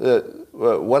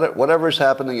 Whatever's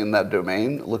happening in that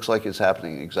domain looks like it's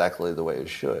happening exactly the way it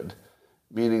should,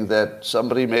 meaning that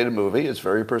somebody made a movie, it's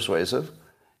very persuasive,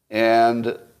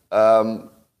 and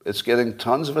it's getting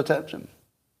tons of attention.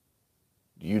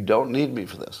 You don't need me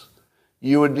for this.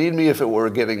 You would need me if it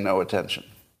were getting no attention.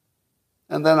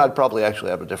 And then I'd probably actually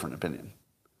have a different opinion.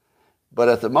 But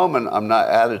at the moment, I'm not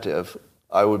additive.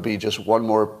 I would be just one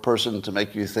more person to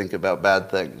make you think about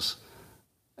bad things.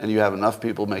 And you have enough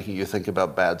people making you think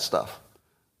about bad stuff.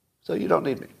 So you don't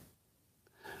need me.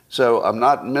 So I'm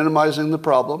not minimizing the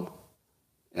problem,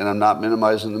 and I'm not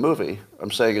minimizing the movie. I'm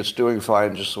saying it's doing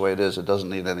fine just the way it is. It doesn't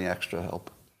need any extra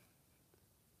help.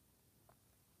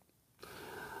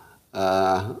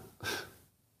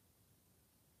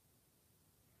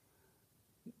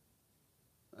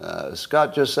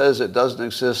 Scott just says it doesn't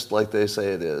exist like they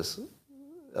say it is.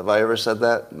 Have I ever said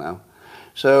that? No.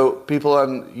 So people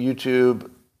on YouTube,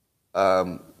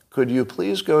 could you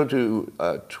please go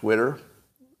to Twitter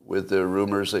with the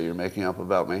rumors that you're making up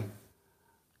about me?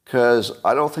 Because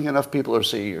I don't think enough people are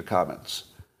seeing your comments.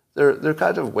 They're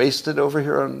kind of wasted over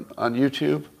here on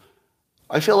YouTube.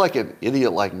 I feel like an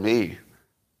idiot like me.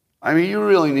 I mean, you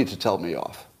really need to tell me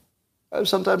off.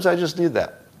 Sometimes I just need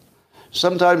that.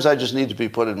 Sometimes I just need to be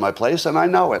put in my place, and I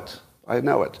know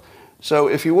it. So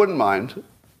if you wouldn't mind,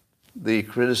 the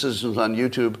criticisms on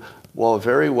YouTube, while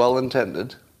very well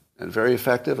intended and very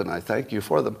effective, and I thank you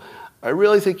for them, I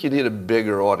really think you need a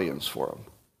bigger audience for them.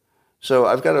 So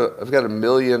I've got a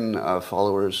million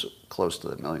followers, close to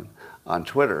 1 million, on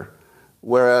Twitter,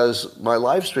 whereas my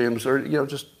live streams are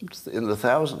just in the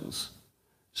thousands.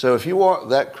 So if you want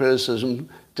that criticism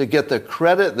to get the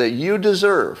credit that you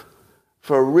deserve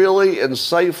for really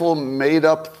insightful,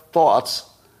 made-up thoughts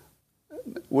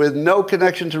with no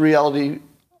connection to reality,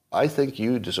 I think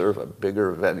you deserve a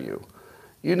bigger venue.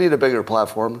 You need a bigger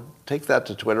platform. Take that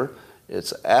to Twitter.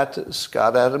 It's at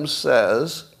Scott Adams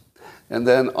Says. And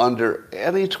then under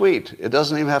any tweet, it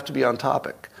doesn't even have to be on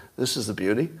topic. This is the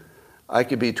beauty. I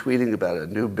could be tweeting about a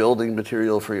new building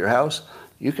material for your house.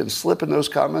 You can slip in those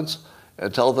comments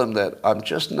and tell them that I'm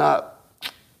just not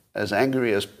as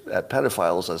angry at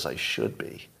pedophiles as I should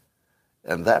be.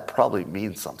 And that probably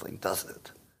means something, doesn't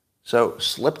it? So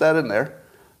slip that in there.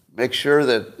 Make sure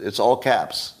that it's all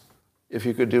caps. If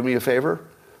you could do me a favor,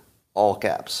 all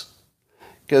caps.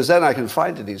 Because then I can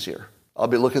find it easier. I'll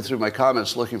be looking through my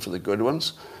comments looking for the good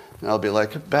ones, and I'll be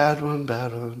like, bad one,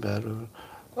 bad one, bad one.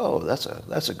 Oh, that's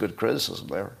a good criticism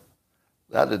there.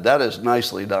 That is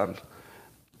nicely done.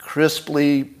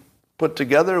 Crisply put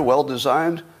together, well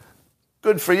designed.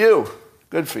 Good for you.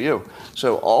 Good for you.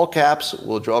 So all caps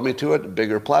will draw me to it, a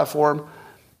bigger platform.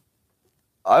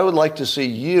 I would like to see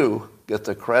you get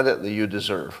the credit that you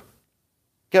deserve.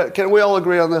 Can we all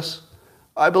agree on this?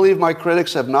 I believe my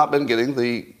critics have not been getting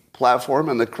the platform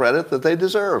and the credit that they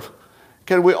deserve.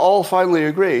 Can we all finally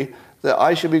agree that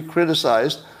I should be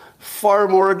criticized far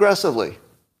more aggressively?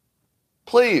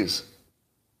 Please,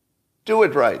 do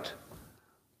it right.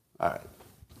 All right.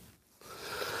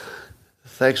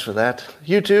 Thanks for that.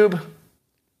 YouTube,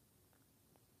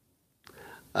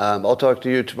 I'll talk to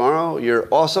you tomorrow. You're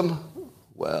awesome.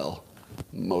 Well,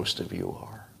 most of you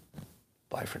are.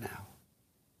 Bye for now.